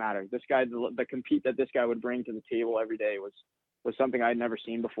would not matter. This guy, the compete that this guy would bring to the table every day was something I'd never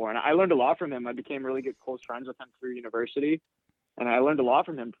seen before. And I learned a lot from him. I became really good, close friends with him through university. And I learned a lot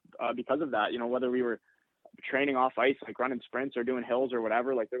from him because of that. Whether we were training off ice, like running sprints or doing hills or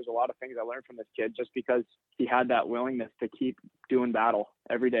whatever, like there was a lot of things I learned from this kid just because he had that willingness to keep doing battle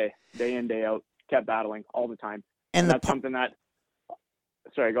every day in, day out, kept battling all the time. And that's something that,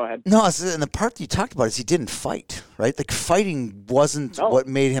 sorry, go ahead. No, and the part that you talked about is he didn't fight, right? Like fighting wasn't what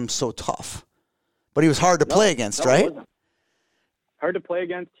made him so tough, but he was hard to play against, right? It wasn't. Hard to play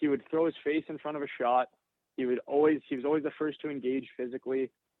against. He would throw his face in front of a shot. He was always the first to engage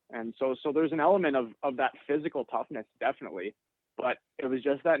physically. And so there's an element of that physical toughness, definitely. But it was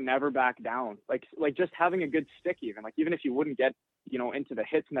just that never back down. Like just having a good stick even. Like even if you wouldn't get, into the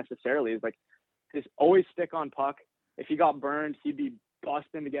hits necessarily, it's like just always stick on puck. If he got burned, he'd be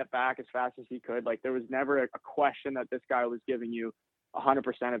busting to get back as fast as he could. Like there was never a question that this guy was giving you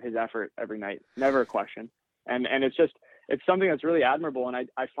 100% of his effort every night. Never a question. And it's something that's really admirable. And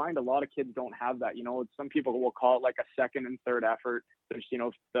I find a lot of kids don't have that. Some people will call it like a second and third effort. There's,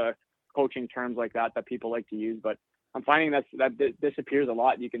 the coaching terms like that people like to use, but I'm finding that disappears a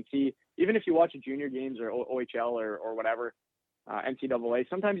lot. You can see, even if you watch junior games or OHL or whatever, NCAA,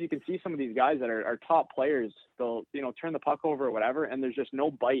 sometimes you can see some of these guys that are top players. They'll, turn the puck over or whatever, and there's just no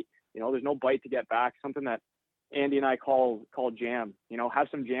bite. There's no bite to get back. Something that Andy and I call jam. Have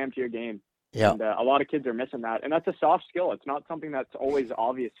some jam to your game. Yeah. And a lot of kids are missing that, and that's a soft skill. It's not something that's always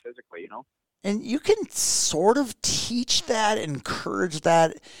obvious physically. And you can sort of teach that, encourage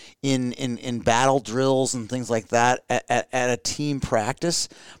that in battle drills and things like that at a team practice,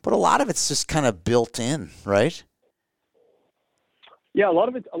 but a lot of it's just kind of built in, right? Yeah, a lot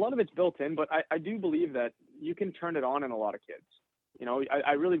of it's built in, but I do believe that you can turn it on in a lot of kids.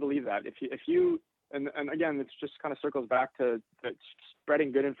 I really believe that if you and again, it's just kind of circles back to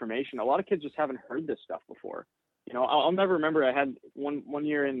spreading good information. A lot of kids just haven't heard this stuff before. I'll never remember. I had one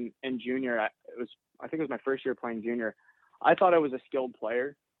year in junior. I think it was my first year playing junior. I thought I was a skilled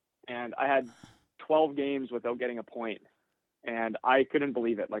player, and I had 12 games without getting a point, and I couldn't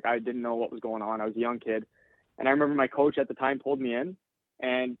believe it. Like I didn't know what was going on. I was a young kid, and I remember my coach at the time pulled me in,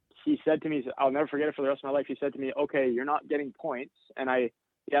 and he said to me, I'll never forget it for the rest of my life. He said to me, "Okay, you're not getting points," and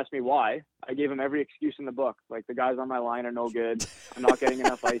he asked me why. I gave him every excuse in the book. Like the guys on my line are no good. I'm not getting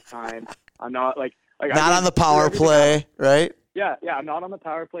enough ice time. I'm not not on the power play, right? Yeah. I'm not on the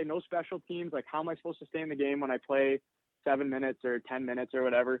power play. No special teams. Like, how am I supposed to stay in the game when I play 7 minutes or 10 minutes or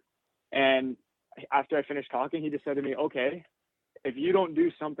whatever? And after I finished talking, he just said to me, "Okay, if you don't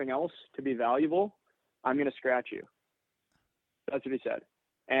do something else to be valuable, I'm going to scratch you." That's what he said.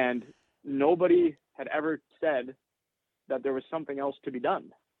 And nobody had ever said that there was something else to be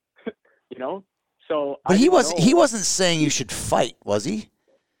done, So, but he wasn't saying you should fight, was he?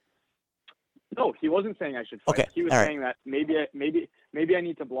 No, he wasn't saying I should fight. Okay. He was saying that maybe I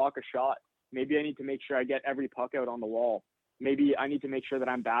need to block a shot. Maybe I need to make sure I get every puck out on the wall. Maybe I need to make sure that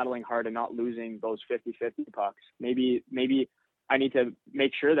I'm battling hard and not losing those 50-50 pucks. Maybe I need to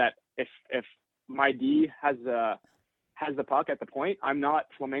make sure that if my D has the puck at the point, I'm not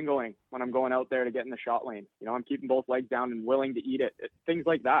flamingoing when I'm going out there to get in the shot lane. I'm keeping both legs down and willing to eat it. Things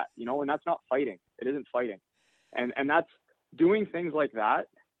like that, and that's not fighting. It isn't fighting. And that's doing things like that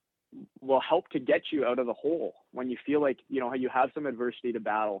will help to get you out of the hole when you feel like, you have some adversity to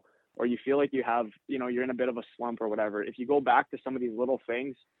battle, or you feel like you have, you're in a bit of a slump or whatever. If you go back to some of these little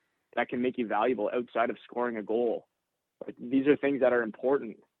things that can make you valuable outside of scoring a goal, like these are things that are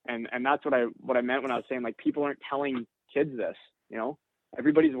important. And that's what I meant when I was saying, like, people aren't telling kids this,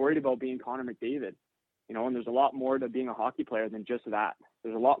 everybody's worried about being Connor McDavid, and there's a lot more to being a hockey player than just that.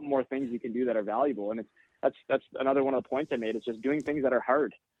 There's a lot more things you can do that are valuable. And that's another one of the points I made. It's just doing things that are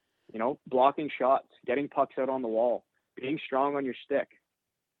hard, blocking shots, getting pucks out on the wall, being strong on your stick,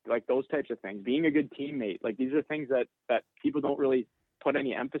 like those types of things, being a good teammate. Like these are things that people don't really put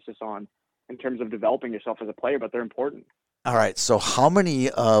any emphasis on in terms of developing yourself as a player, but they're important. All right. So how many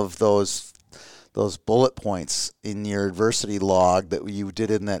of those those bullet points in your adversity log that you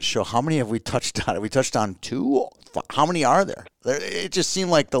did in that show. How many have we touched on? Have we touched on 2? How many are there? It just seemed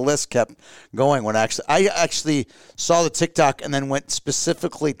like the list kept going. I actually saw the TikTok and then went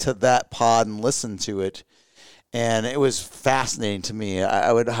specifically to that pod and listened to it, and it was fascinating to me.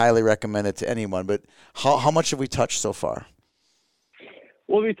 I would highly recommend it to anyone. But how much have we touched so far?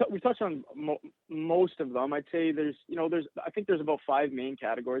 Well, we touched on most of them. I'd say I think there's about 5 main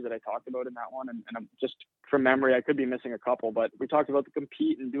categories that I talked about in that one, and I'm just from memory, I could be missing a couple, but we talked about the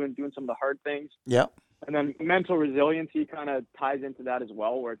compete and doing some of the hard things. Yeah. And then mental resiliency kind of ties into that as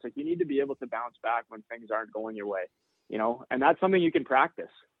well, where it's like you need to be able to bounce back when things aren't going your way, and that's something you can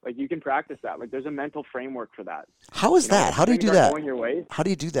practice. Like you can practice that. Like there's a mental framework for that. How is that? How do you do that? Going your way. How do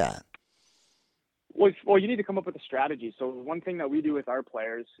you do that? Well, you need to come up with a strategy. So one thing that we do with our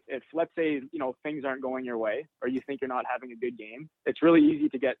players, if let's say, things aren't going your way or you think you're not having a good game, it's really easy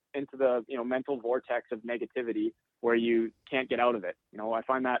to get into the, mental vortex of negativity where you can't get out of it. I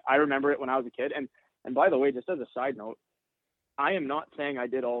find that I remember it when I was a kid. And by the way, just as a side note, I am not saying I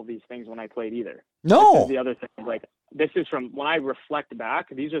did all of these things when I played either. No. This is the other thing. Like this is from when I reflect back,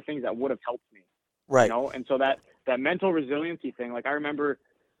 these are things that would have helped me. Right. And so that mental resiliency thing, like I remember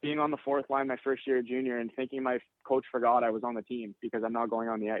being on the 4th line my first year of junior and thinking my coach forgot I was on the team because I'm not going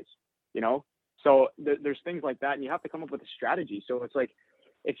on the ice, So there's things like that, and you have to come up with a strategy. So it's like,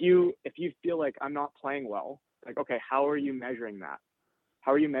 if you feel like I'm not playing well, like, okay, how are you measuring that?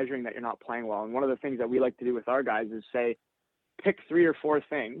 How are you measuring that you're not playing well? And one of the things that we like to do with our guys is say, pick 3 or 4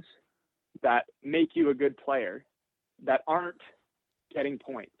 things that make you a good player that aren't getting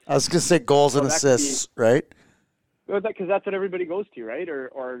points. I was going to say goals and assists, right? Because that's what everybody goes to, right? Or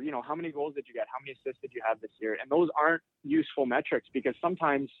how many goals did you get? How many assists did you have this year? And those aren't useful metrics because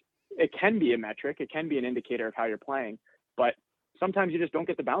sometimes it can be a metric. It can be an indicator of how you're playing. But sometimes you just don't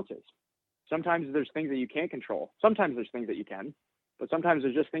get the bounces. Sometimes there's things that you can't control. Sometimes there's things that you can. But sometimes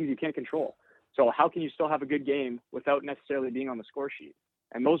there's just things you can't control. So how can you still have a good game without necessarily being on the score sheet?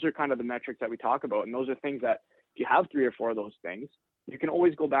 And those are kind of the metrics that we talk about. And those are things that if you have 3 or 4 of those things, you can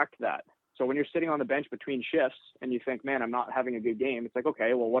always go back to that. So when you're sitting on the bench between shifts and you think, man, I'm not having a good game, it's like,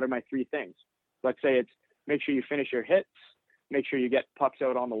 okay, well, what are my 3 things? Let's say it's make sure you finish your hits, make sure you get pucks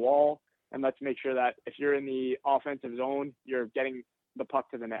out on the wall, and let's make sure that if you're in the offensive zone, you're getting the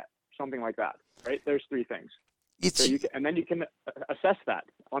puck to the net, something like that, right? There's 3 things. And then you can assess that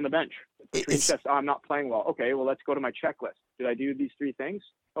on the bench. Between shifts, I'm not playing well. Okay, well, let's go to my checklist. Did I do these 3 things?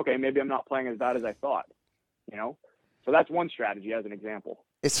 Okay, maybe I'm not playing as bad as I thought, So that's one strategy as an example.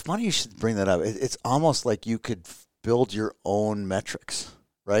 It's funny you should bring that up. It's almost like you could build your own metrics,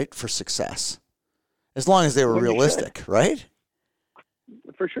 right, for success, as long as they were realistic, right?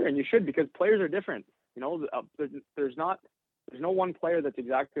 For sure, and you should, because players are different. There's no one player that's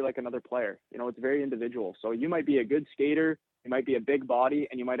exactly like another player. It's very individual. So you might be a good skater, you might be a big body,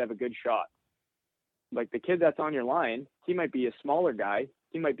 and you might have a good shot. Like the kid that's on your line, he might be a smaller guy.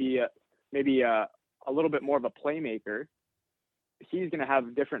 He might be maybe a little bit more of a playmaker. He's going to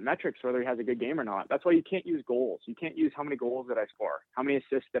have different metrics whether he has a good game or not. That's why you can't use goals. You can't use how many goals did I score? How many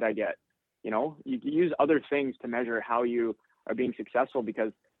assists did I get? You use other things to measure how you are being successful,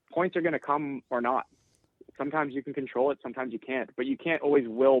 because points are going to come or not. Sometimes you can control it, sometimes you can't, but you can't always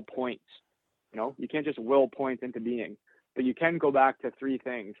will points. You can't just will points into being, but you can go back to 3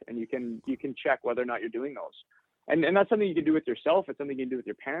 things and you can check whether or not you're doing those. And that's something you can do with yourself. It's something you can do with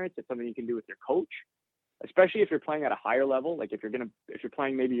your parents. It's something you can do with your coach, especially if you're playing at a higher level. Like if you're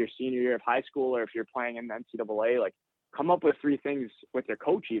playing maybe your senior year of high school, or if you're playing in the NCAA, like come up with 3 things with your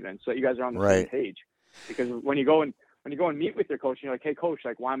coach even, so you guys are on the same page. Because when you go and meet with your coach and you're like, hey coach,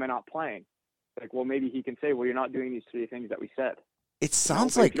 like, why am I not playing? Like, well, maybe he can say, well, you're not doing these 3 things that we said. It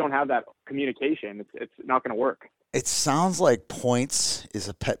sounds like if you don't have that communication, it's not going to work. It sounds like points is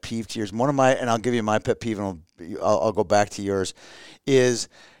a pet peeve to yours. One of my, and I'll give you my pet peeve, and I'll go back to yours, is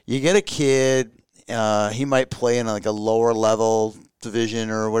you get a kid, he might play in like a lower level division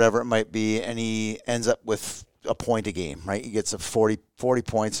or whatever it might be, and he ends up with a point a game, right? He gets a 40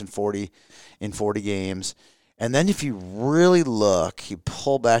 points in 40 games. And then if you really look, you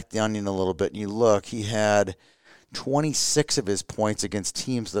pull back the onion a little bit and you look, he had 26 of his points against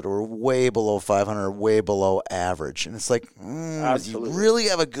teams that were way below 500, way below average. And it's like, you really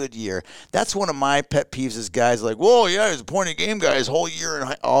have a good year. That's one of my pet peeves is guys like, whoa, yeah, he's a point-a-game guy his whole year,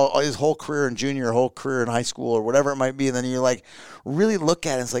 his whole career in junior, whole career in high school or whatever it might be. And then you're like, really look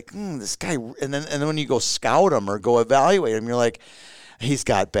at it, and it's like, this guy. And then when you go scout him or go evaluate him, you're like, he's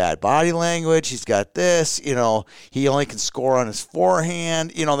got bad body language. He's got this, he only can score on his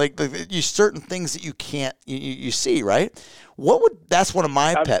forehand. You certain things that you can't, you see, right? That's one of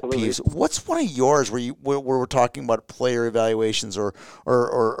my Absolutely. pet peeves. What's one of yours where we're talking about player evaluations or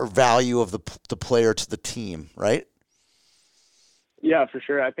value of the player to the team, right? Yeah, for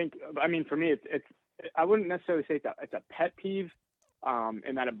sure. For me, it's I wouldn't necessarily say it's a pet peeve,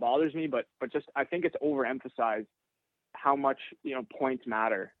 in that it bothers me, but just I think it's overemphasized how much points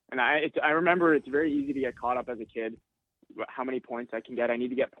matter. And I remember it's very easy to get caught up as a kid, how many points I can get. I need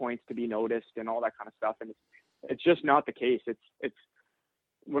to get points to be noticed and all that kind of stuff. And it's just not the case. It's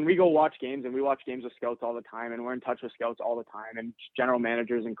when we go watch games, and we watch games with scouts all the time, and we're in touch with scouts all the time, and general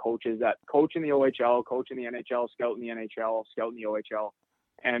managers and coaches that coach in the OHL, coach in the NHL, scout in the NHL, scout in the OHL.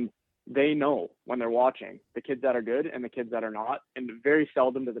 And they know when they're watching the kids that are good and the kids that are not. And very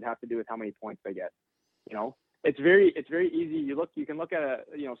seldom does it have to do with how many points they get. It's very easy. You can look at a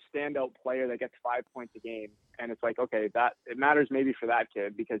standout player that gets 5 points a game, and it's like, okay, that it matters maybe for that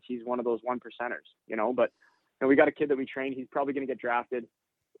kid because he's one of those 1%ers, but we got a kid that we train. He's probably going to get drafted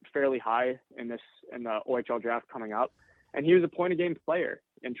fairly high in the OHL draft coming up, and he was a point a game player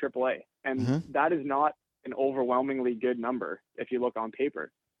in AAA, and that is not an overwhelmingly good number if you look on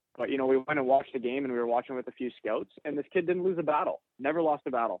paper. But we went and watched the game, and we were watching with a few scouts, and this kid didn't lose a battle, never lost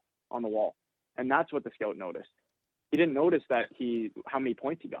a battle on the wall. And that's what the scout noticed. He didn't notice how many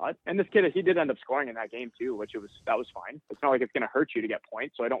points he got. And this kid, he did end up scoring in that game too, that was fine. It's not like it's going to hurt you to get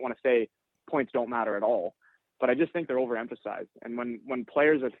points. So I don't want to say points don't matter at all, but I just think they're overemphasized. And when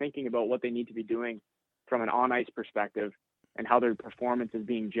players are thinking about what they need to be doing from an on-ice perspective and how their performance is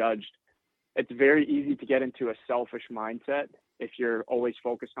being judged, it's very easy to get into a selfish mindset if you're always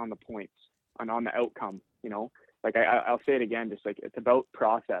focused on the points and on the outcome, Like I'll say it again, just like it's about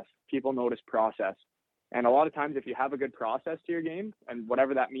process. People notice process. And a lot of times if you have a good process to your game, and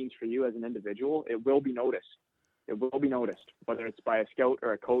whatever that means for you as an individual, it will be noticed. It will be noticed, whether it's by a scout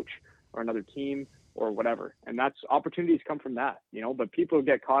or a coach or another team or whatever. And that's opportunities come from that, but people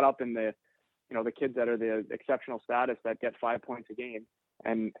get caught up in the kids that are the exceptional status that get 5 points a game.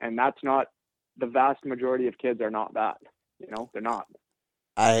 And that's not, the vast majority of kids are not that, they're not.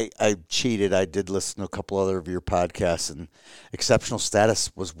 I cheated. I did listen to a couple other of your podcasts, and exceptional status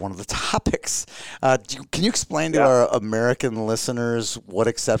was one of the topics. Can you explain to our American listeners what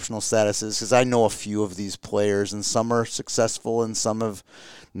exceptional status is? Because I know a few of these players, and some are successful, and some have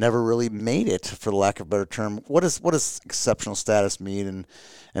never really made it, for the lack of a better term. What does exceptional status mean,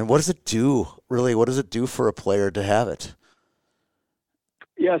 and what does it do? Really, what does it do for a player to have it?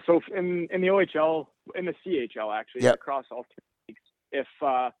 Yeah, so in the OHL, in the CHL actually, across all two, if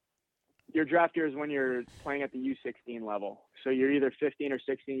your draft year is when you're playing at the U16 level, so you're either 15 or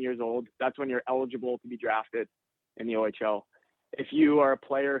 16 years old, that's when you're eligible to be drafted in the OHL. If you are a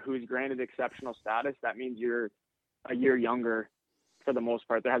player who's granted exceptional status, that means you're a year younger for the most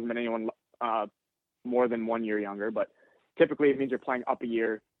part. There hasn't been anyone more than 1 year younger, but typically it means you're playing up a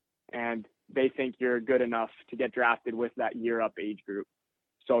year, and they think you're good enough to get drafted with that year up age group.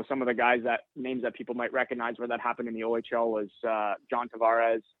 So some of the names that people might recognize where that happened in the OHL was John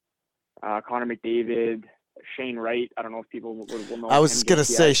Tavares, Connor McDavid, Shane Wright. I don't know if people will know. I was going to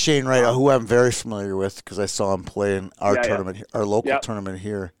say Shane Wright, who I'm very familiar with because I saw him play in our tournament, our local tournament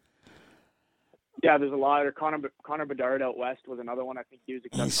here. Yeah, there's a lot. Or Connor Bedard out west was another one. I think he was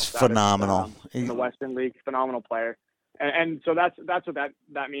exceptional. He's phenomenal in the Western League. Phenomenal player. And so that's what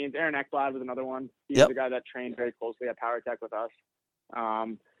that means. Aaron Ekblad was another one. He's the guy that trained very closely at PowerTech with us.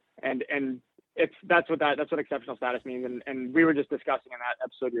 And that's what exceptional status means. And we were just discussing in that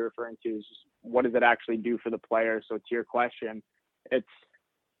episode you're referring to is just what does it actually do for the player? So to your question, it's,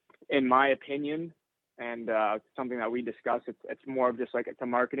 in my opinion, and something that we discuss, it's more of just like, it's a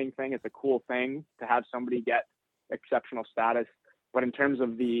marketing thing. It's a cool thing to have somebody get exceptional status. But in terms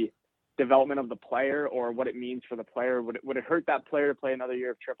of the development of the player or what it means for the player, would it hurt that player to play another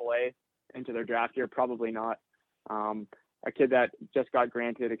year of AAA into their draft year? Probably not. A kid that just got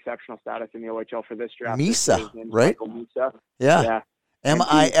granted exceptional status in the OHL for this draft. Misa, right? Misa. Yeah.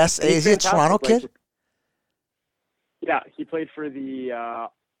 M-I-S-A. Is he a Toronto kid? Yeah, he played for the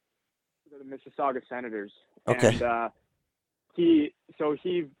Mississauga Senators. Okay. And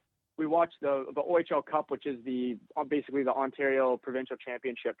we watched the OHL Cup, which is basically the Ontario Provincial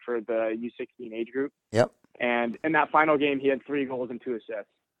Championship for the U16 age group. Yep. And in that final game, he had 3 goals and 2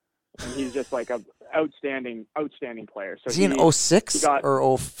 assists. And he's just like a outstanding player. So is he an 06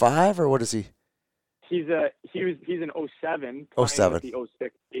 or 05 or what is he? He's an 07. 07. With the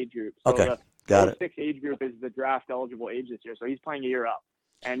 06 age group. So okay, got it. The 06 age group is the draft eligible age this year. So he's playing a year up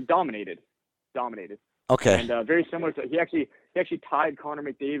and dominated. Okay. And very similar to he actually tied Connor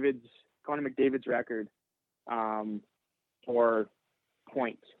McDavid's record for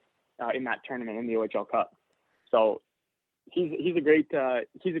points in that tournament in the OHL Cup. So he's a great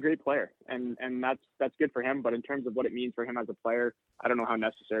player, and that's good for him. But in terms of what it means for him as a player, I don't know how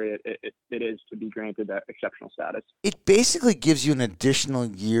necessary it is to be granted that exceptional status. It basically gives you an additional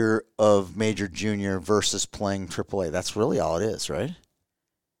year of major junior versus playing AAA. That's really all it is, right?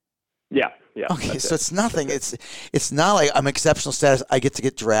 Yeah. Okay, so it's nothing. It's not like I'm exceptional status. I get to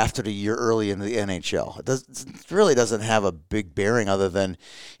get drafted a year early in the NHL. It really doesn't have a big bearing other than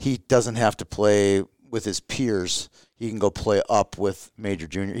he doesn't have to play with his peers. He can go play up with major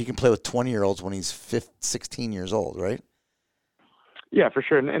junior. He can play with 20-year-olds when he's 16 years old, right? Yeah, for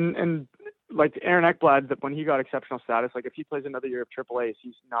sure. And like Aaron Ekblad, that when he got exceptional status, like if he plays another year of AAA,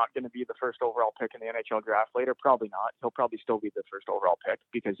 he's not going to be the first overall pick in the NHL draft later. Probably not. He'll probably still be the first overall pick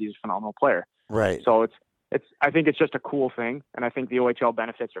because he's a phenomenal player. Right. So I think it's just a cool thing, and I think the OHL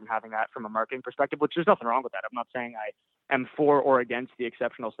benefits from having that from a marketing perspective. Which there's nothing wrong with that. I'm not saying I am for or against the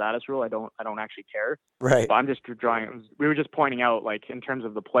exceptional status rule. I don't actually care. Right. But I'm just we were just pointing out, like in terms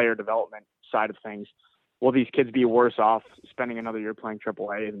of the player development side of things, will these kids be worse off spending another year playing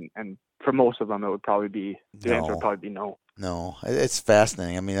AAA? And for most of them, the answer would probably be no. No, it's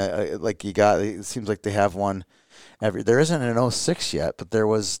fascinating. I mean, it seems like they have one there isn't an 06 yet, but there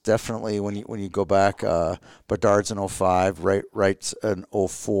was definitely when you go back, Bedard's in 05, Wright's in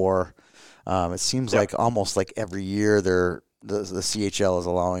 04. It seems like almost like every year the CHL is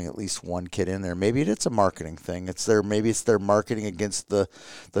allowing at least one kid in there. Maybe it's a marketing thing. Maybe it's their marketing against the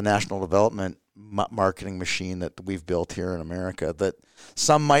national development marketing machine that we've built here in America, that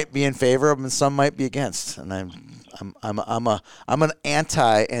some might be in favor of and some might be against. And I'm an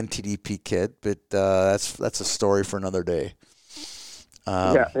anti-NTDP kid, but that's a story for another day.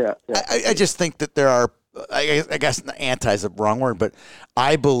 I just think that there are, I guess anti is the wrong word, but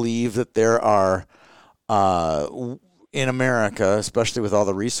I believe that there are in America, especially with all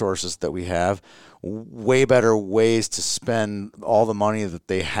the resources that we have, way better ways to spend all the money that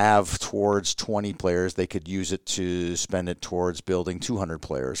they have towards 20 players. They could use it to spend it towards building 200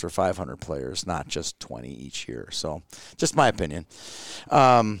 players or 500 players, not just 20 each year. So just my opinion.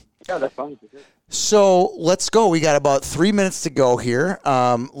 Yeah, that's fine. So let's go. We got about 3 minutes to go here.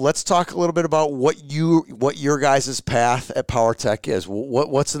 Let's talk a little bit about what your guys' path at PowerTech is.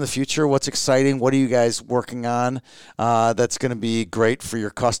 What's in the future? What's exciting? What are you guys working on that's going to be great for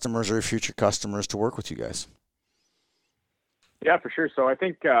your customers or your future customers to work with you guys? Yeah, for sure. So I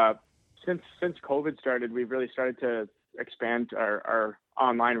think since COVID started, we've really started to expand our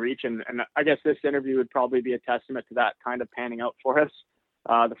online reach, and I guess this interview would probably be a testament to that kind of panning out for us.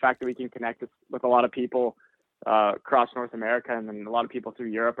 The fact that we can connect with a lot of people across North America, and then a lot of people through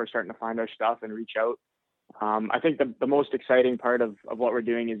Europe are starting to find our stuff and reach out. I think the most exciting part of what we're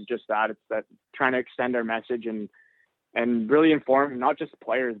doing is just that. It's that trying to extend our message and really inform not just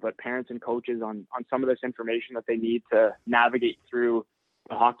players, but parents and coaches on some of this information that they need to navigate through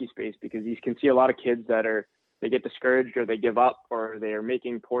the hockey space, because you can see a lot of kids that they get discouraged or they give up or they are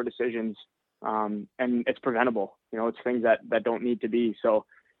making poor decisions. And it's preventable, it's things that don't need to be. So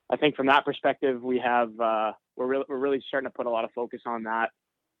I think from that perspective, we have, we're really starting to put a lot of focus on that.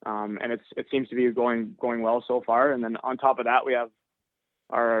 And it seems to be going well so far. And then on top of that, we have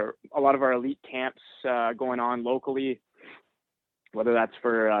a lot of our elite camps, going on locally, whether that's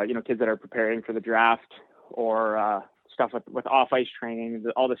for, kids that are preparing for the draft or, stuff with off ice training,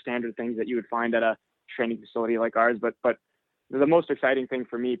 all the standard things that you would find at a training facility like ours. But the most exciting thing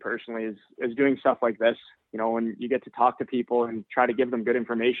for me personally is doing stuff like this, when you get to talk to people and try to give them good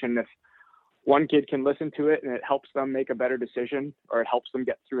information. If one kid can listen to it and it helps them make a better decision, or it helps them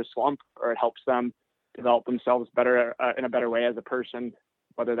get through a slump, or it helps them develop themselves better in a better way as a person,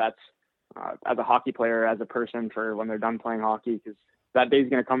 whether that's as a hockey player, as a person for when they're done playing hockey, because that day is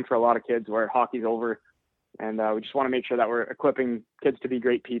going to come for a lot of kids where hockey's over. And we just want to make sure that we're equipping kids to be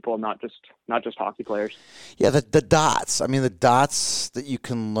great people, not just hockey players. Yeah, the dots. I mean, the dots that you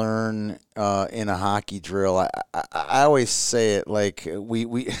can learn in a hockey drill. I always say it like we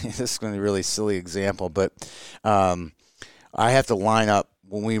this is going to be a really silly example, but I have to line up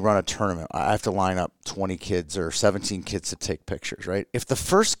when we run a tournament. I have to line up 20 kids or 17 kids to take pictures, right? If the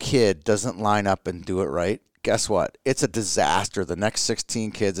first kid doesn't line up and do it right, guess what? It's a disaster. The next 16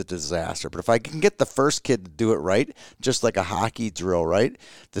 kids, a disaster. But if I can get the first kid to do it right, just like a hockey drill, right,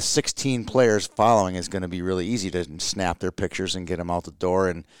 the 16 players following is going to be really easy to snap their pictures and get them out the door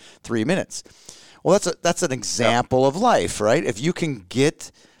in 3 minutes. Well, that's an example of life, right? If you can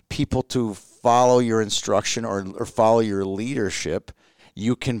get people to follow your instruction or follow your leadership,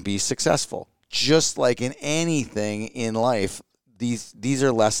 you can be successful. just like in anything in life, these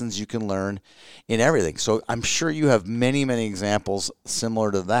are lessons you can learn in everything. So I'm sure you have many, many examples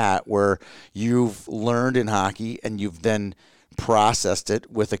similar to that where you've learned in hockey and you've then processed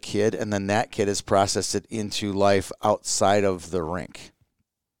it with a kid, and then that kid has processed it into life outside of the rink.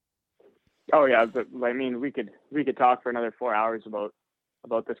 Oh yeah, but I mean, we could talk for another 4 hours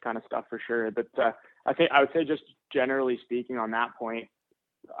about this kind of stuff for sure. But I would say just generally speaking on that point,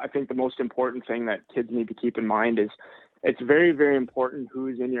 I think the most important thing that kids need to keep in mind is it's very, very important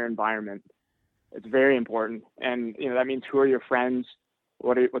who's in your environment. It's very important. And, that means who are your friends?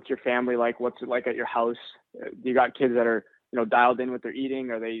 What's your family like? What's it like at your house? You got kids that are, dialed in with their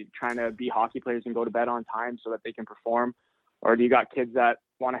eating? Are they trying to be hockey players and go to bed on time so that they can perform? Or do you got kids that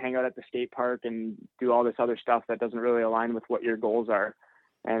want to hang out at the skate park and do all this other stuff that doesn't really align with what your goals are?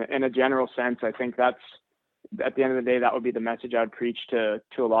 And in a general sense, I think that's, at the end of the day, that would be the message I'd preach to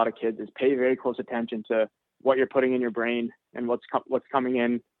a lot of kids is pay very close attention to what you're putting in your brain and what's coming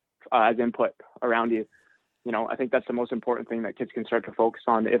in as input around you. I think that's the most important thing that kids can start to focus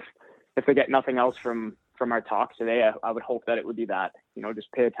on. If they get nothing else from our talks today, I would hope that it would be that,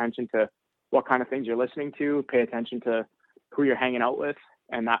 just pay attention to what kind of things you're listening to, pay attention to who you're hanging out with.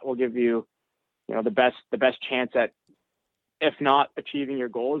 And that will give you, the best chance at, if not achieving your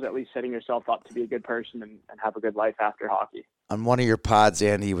goals, at least setting yourself up to be a good person and have a good life after hockey. On one of your pods,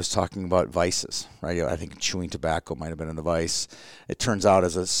 Andy was talking about vices, right? I think chewing tobacco might have been a vice. It turns out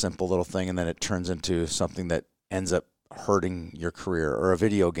as a simple little thing, and then it turns into something that ends up hurting your career. Or a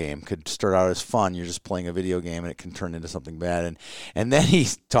video game could start out as fun. You're just playing a video game, and it can turn into something bad. And then he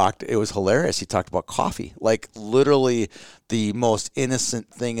talked, it was hilarious, he talked about coffee, like literally the most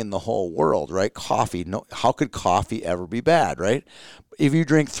innocent thing in the whole world, right? Coffee. No, how could coffee ever be bad, right? If you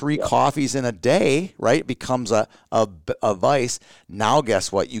drink 3 coffees in a day, right, it becomes a vice. Now,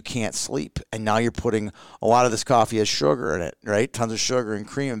 guess what? You can't sleep. And now you're putting a lot of this coffee has sugar in it, right? Tons of sugar and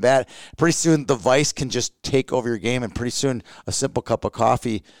cream and bad. Pretty soon the vice can just take over your game, and pretty soon a simple cup of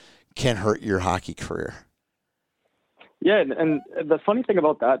coffee can hurt your hockey career. Yeah, and the funny thing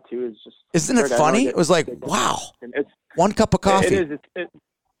about that, too, is just... Isn't it funny? It was like, wow, one cup of coffee. It is.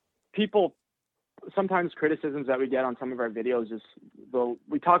 People... Sometimes criticisms that we get on some of our videos is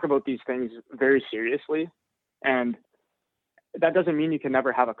we talk about these things very seriously, and that doesn't mean you can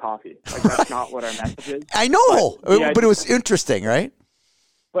never have a coffee. Like, that's not what our message is. I know, but it was interesting, right?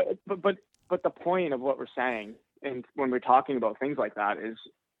 But the point of what we're saying, and when we're talking about things like that, is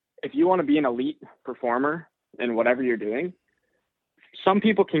if you want to be an elite performer in whatever you're doing, some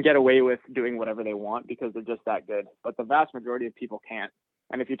people can get away with doing whatever they want because they're just that good, but the vast majority of people can't.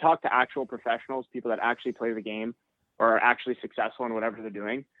 And if you talk to actual professionals, people that actually play the game or are actually successful in whatever they're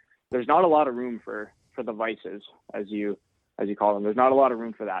doing, there's not a lot of room for the vices, as you call them. There's not a lot of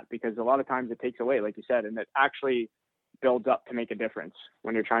room for that because a lot of times it takes away, like you said, and it actually builds up to make a difference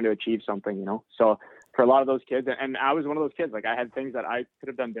when you're trying to achieve something, So for a lot of those kids, and I was one of those kids, like I had things that I could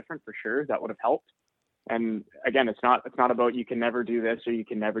have done different for sure that would have helped. And again, it's not about you can never do this or you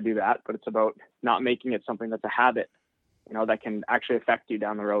can never do that, but it's about not making it something that's a habit, that can actually affect you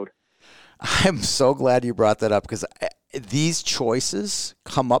down the road. I'm so glad you brought that up because these choices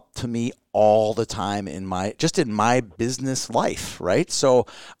come up to me all the time in my business life, right? So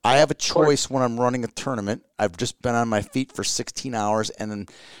I have a choice when I'm running a tournament. I've just been on my feet for 16 hours, and then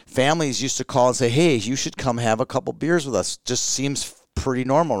families used to call and say, hey, you should come have a couple beers with us. Just seems pretty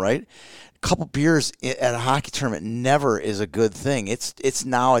normal, right? Couple beers at a hockey tournament never is a good thing. It's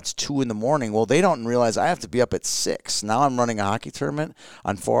 2 a.m. Well, they don't realize I have to be up at 6. Now I'm running a hockey tournament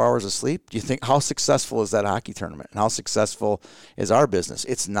on 4 hours of sleep. Do you think how successful is that hockey tournament? And how successful is our business?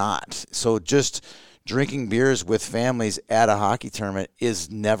 It's not. So just drinking beers with families at a hockey tournament is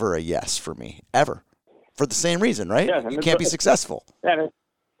never a yes for me, ever. For the same reason, right? Yeah, you can't be successful. Yeah,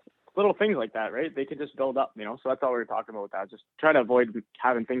 little things like that, right? They could just build up, So that's all we were talking about with that. Just try to avoid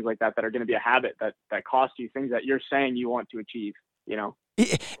having things like that are going to be a habit that cost you things that you're saying you want to achieve, And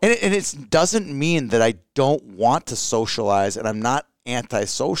it doesn't mean that I don't want to socialize and I'm not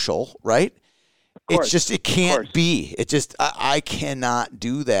antisocial, right? It's just, it can't be. It just, I cannot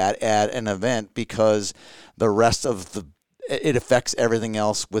do that at an event because the rest of it affects everything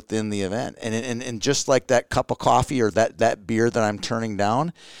else within the event. And just like that cup of coffee or that beer that I'm turning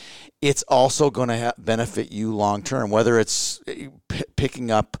down, it's also going to benefit you long term, whether it's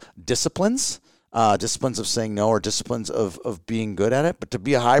picking up disciplines of saying no or disciplines of being good at it. But to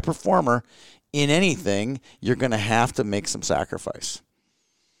be a high performer in anything, you're going to have to make some sacrifice.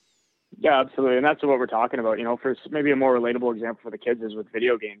 Yeah, absolutely. And that's what we're talking about. For maybe a more relatable example for the kids is with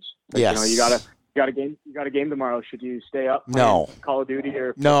video games. Yes. You got a game. You got a game tomorrow. Should you stay up? No. Call of Duty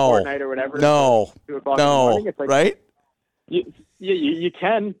or No. Fortnite or whatever. No. 2 o'clock in the morning. It's like, right? You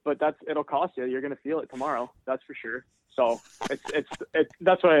can, but it'll cost you. You're going to feel it tomorrow. That's for sure. So it's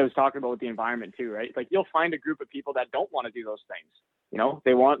that's what I was talking about with the environment too, right? Like you'll find a group of people that don't want to do those things. You know,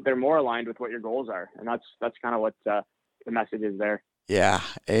 they're more aligned with what your goals are, and that's kind of what the message is there. Yeah,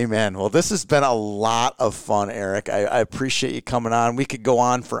 amen. Well, this has been a lot of fun, Eric. I appreciate you coming on. We could go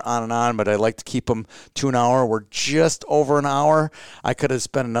on and on, but I'd like to keep them to an hour. We're just over an hour. I could have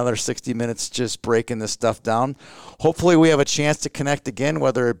spent another 60 minutes just breaking this stuff down. Hopefully we have a chance to connect again,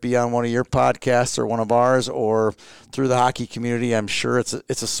 whether it be on one of your podcasts or one of ours or through the hockey community. I'm sure it's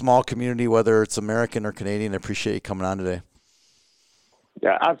a small community, whether it's American or Canadian. I appreciate you coming on today.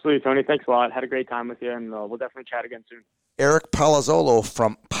 Yeah, absolutely, Tony. Thanks a lot. Had a great time with you, and we'll definitely chat again soon. Eric Palazzolo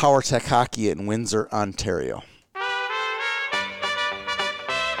from PowerTech Hockey in Windsor, Ontario.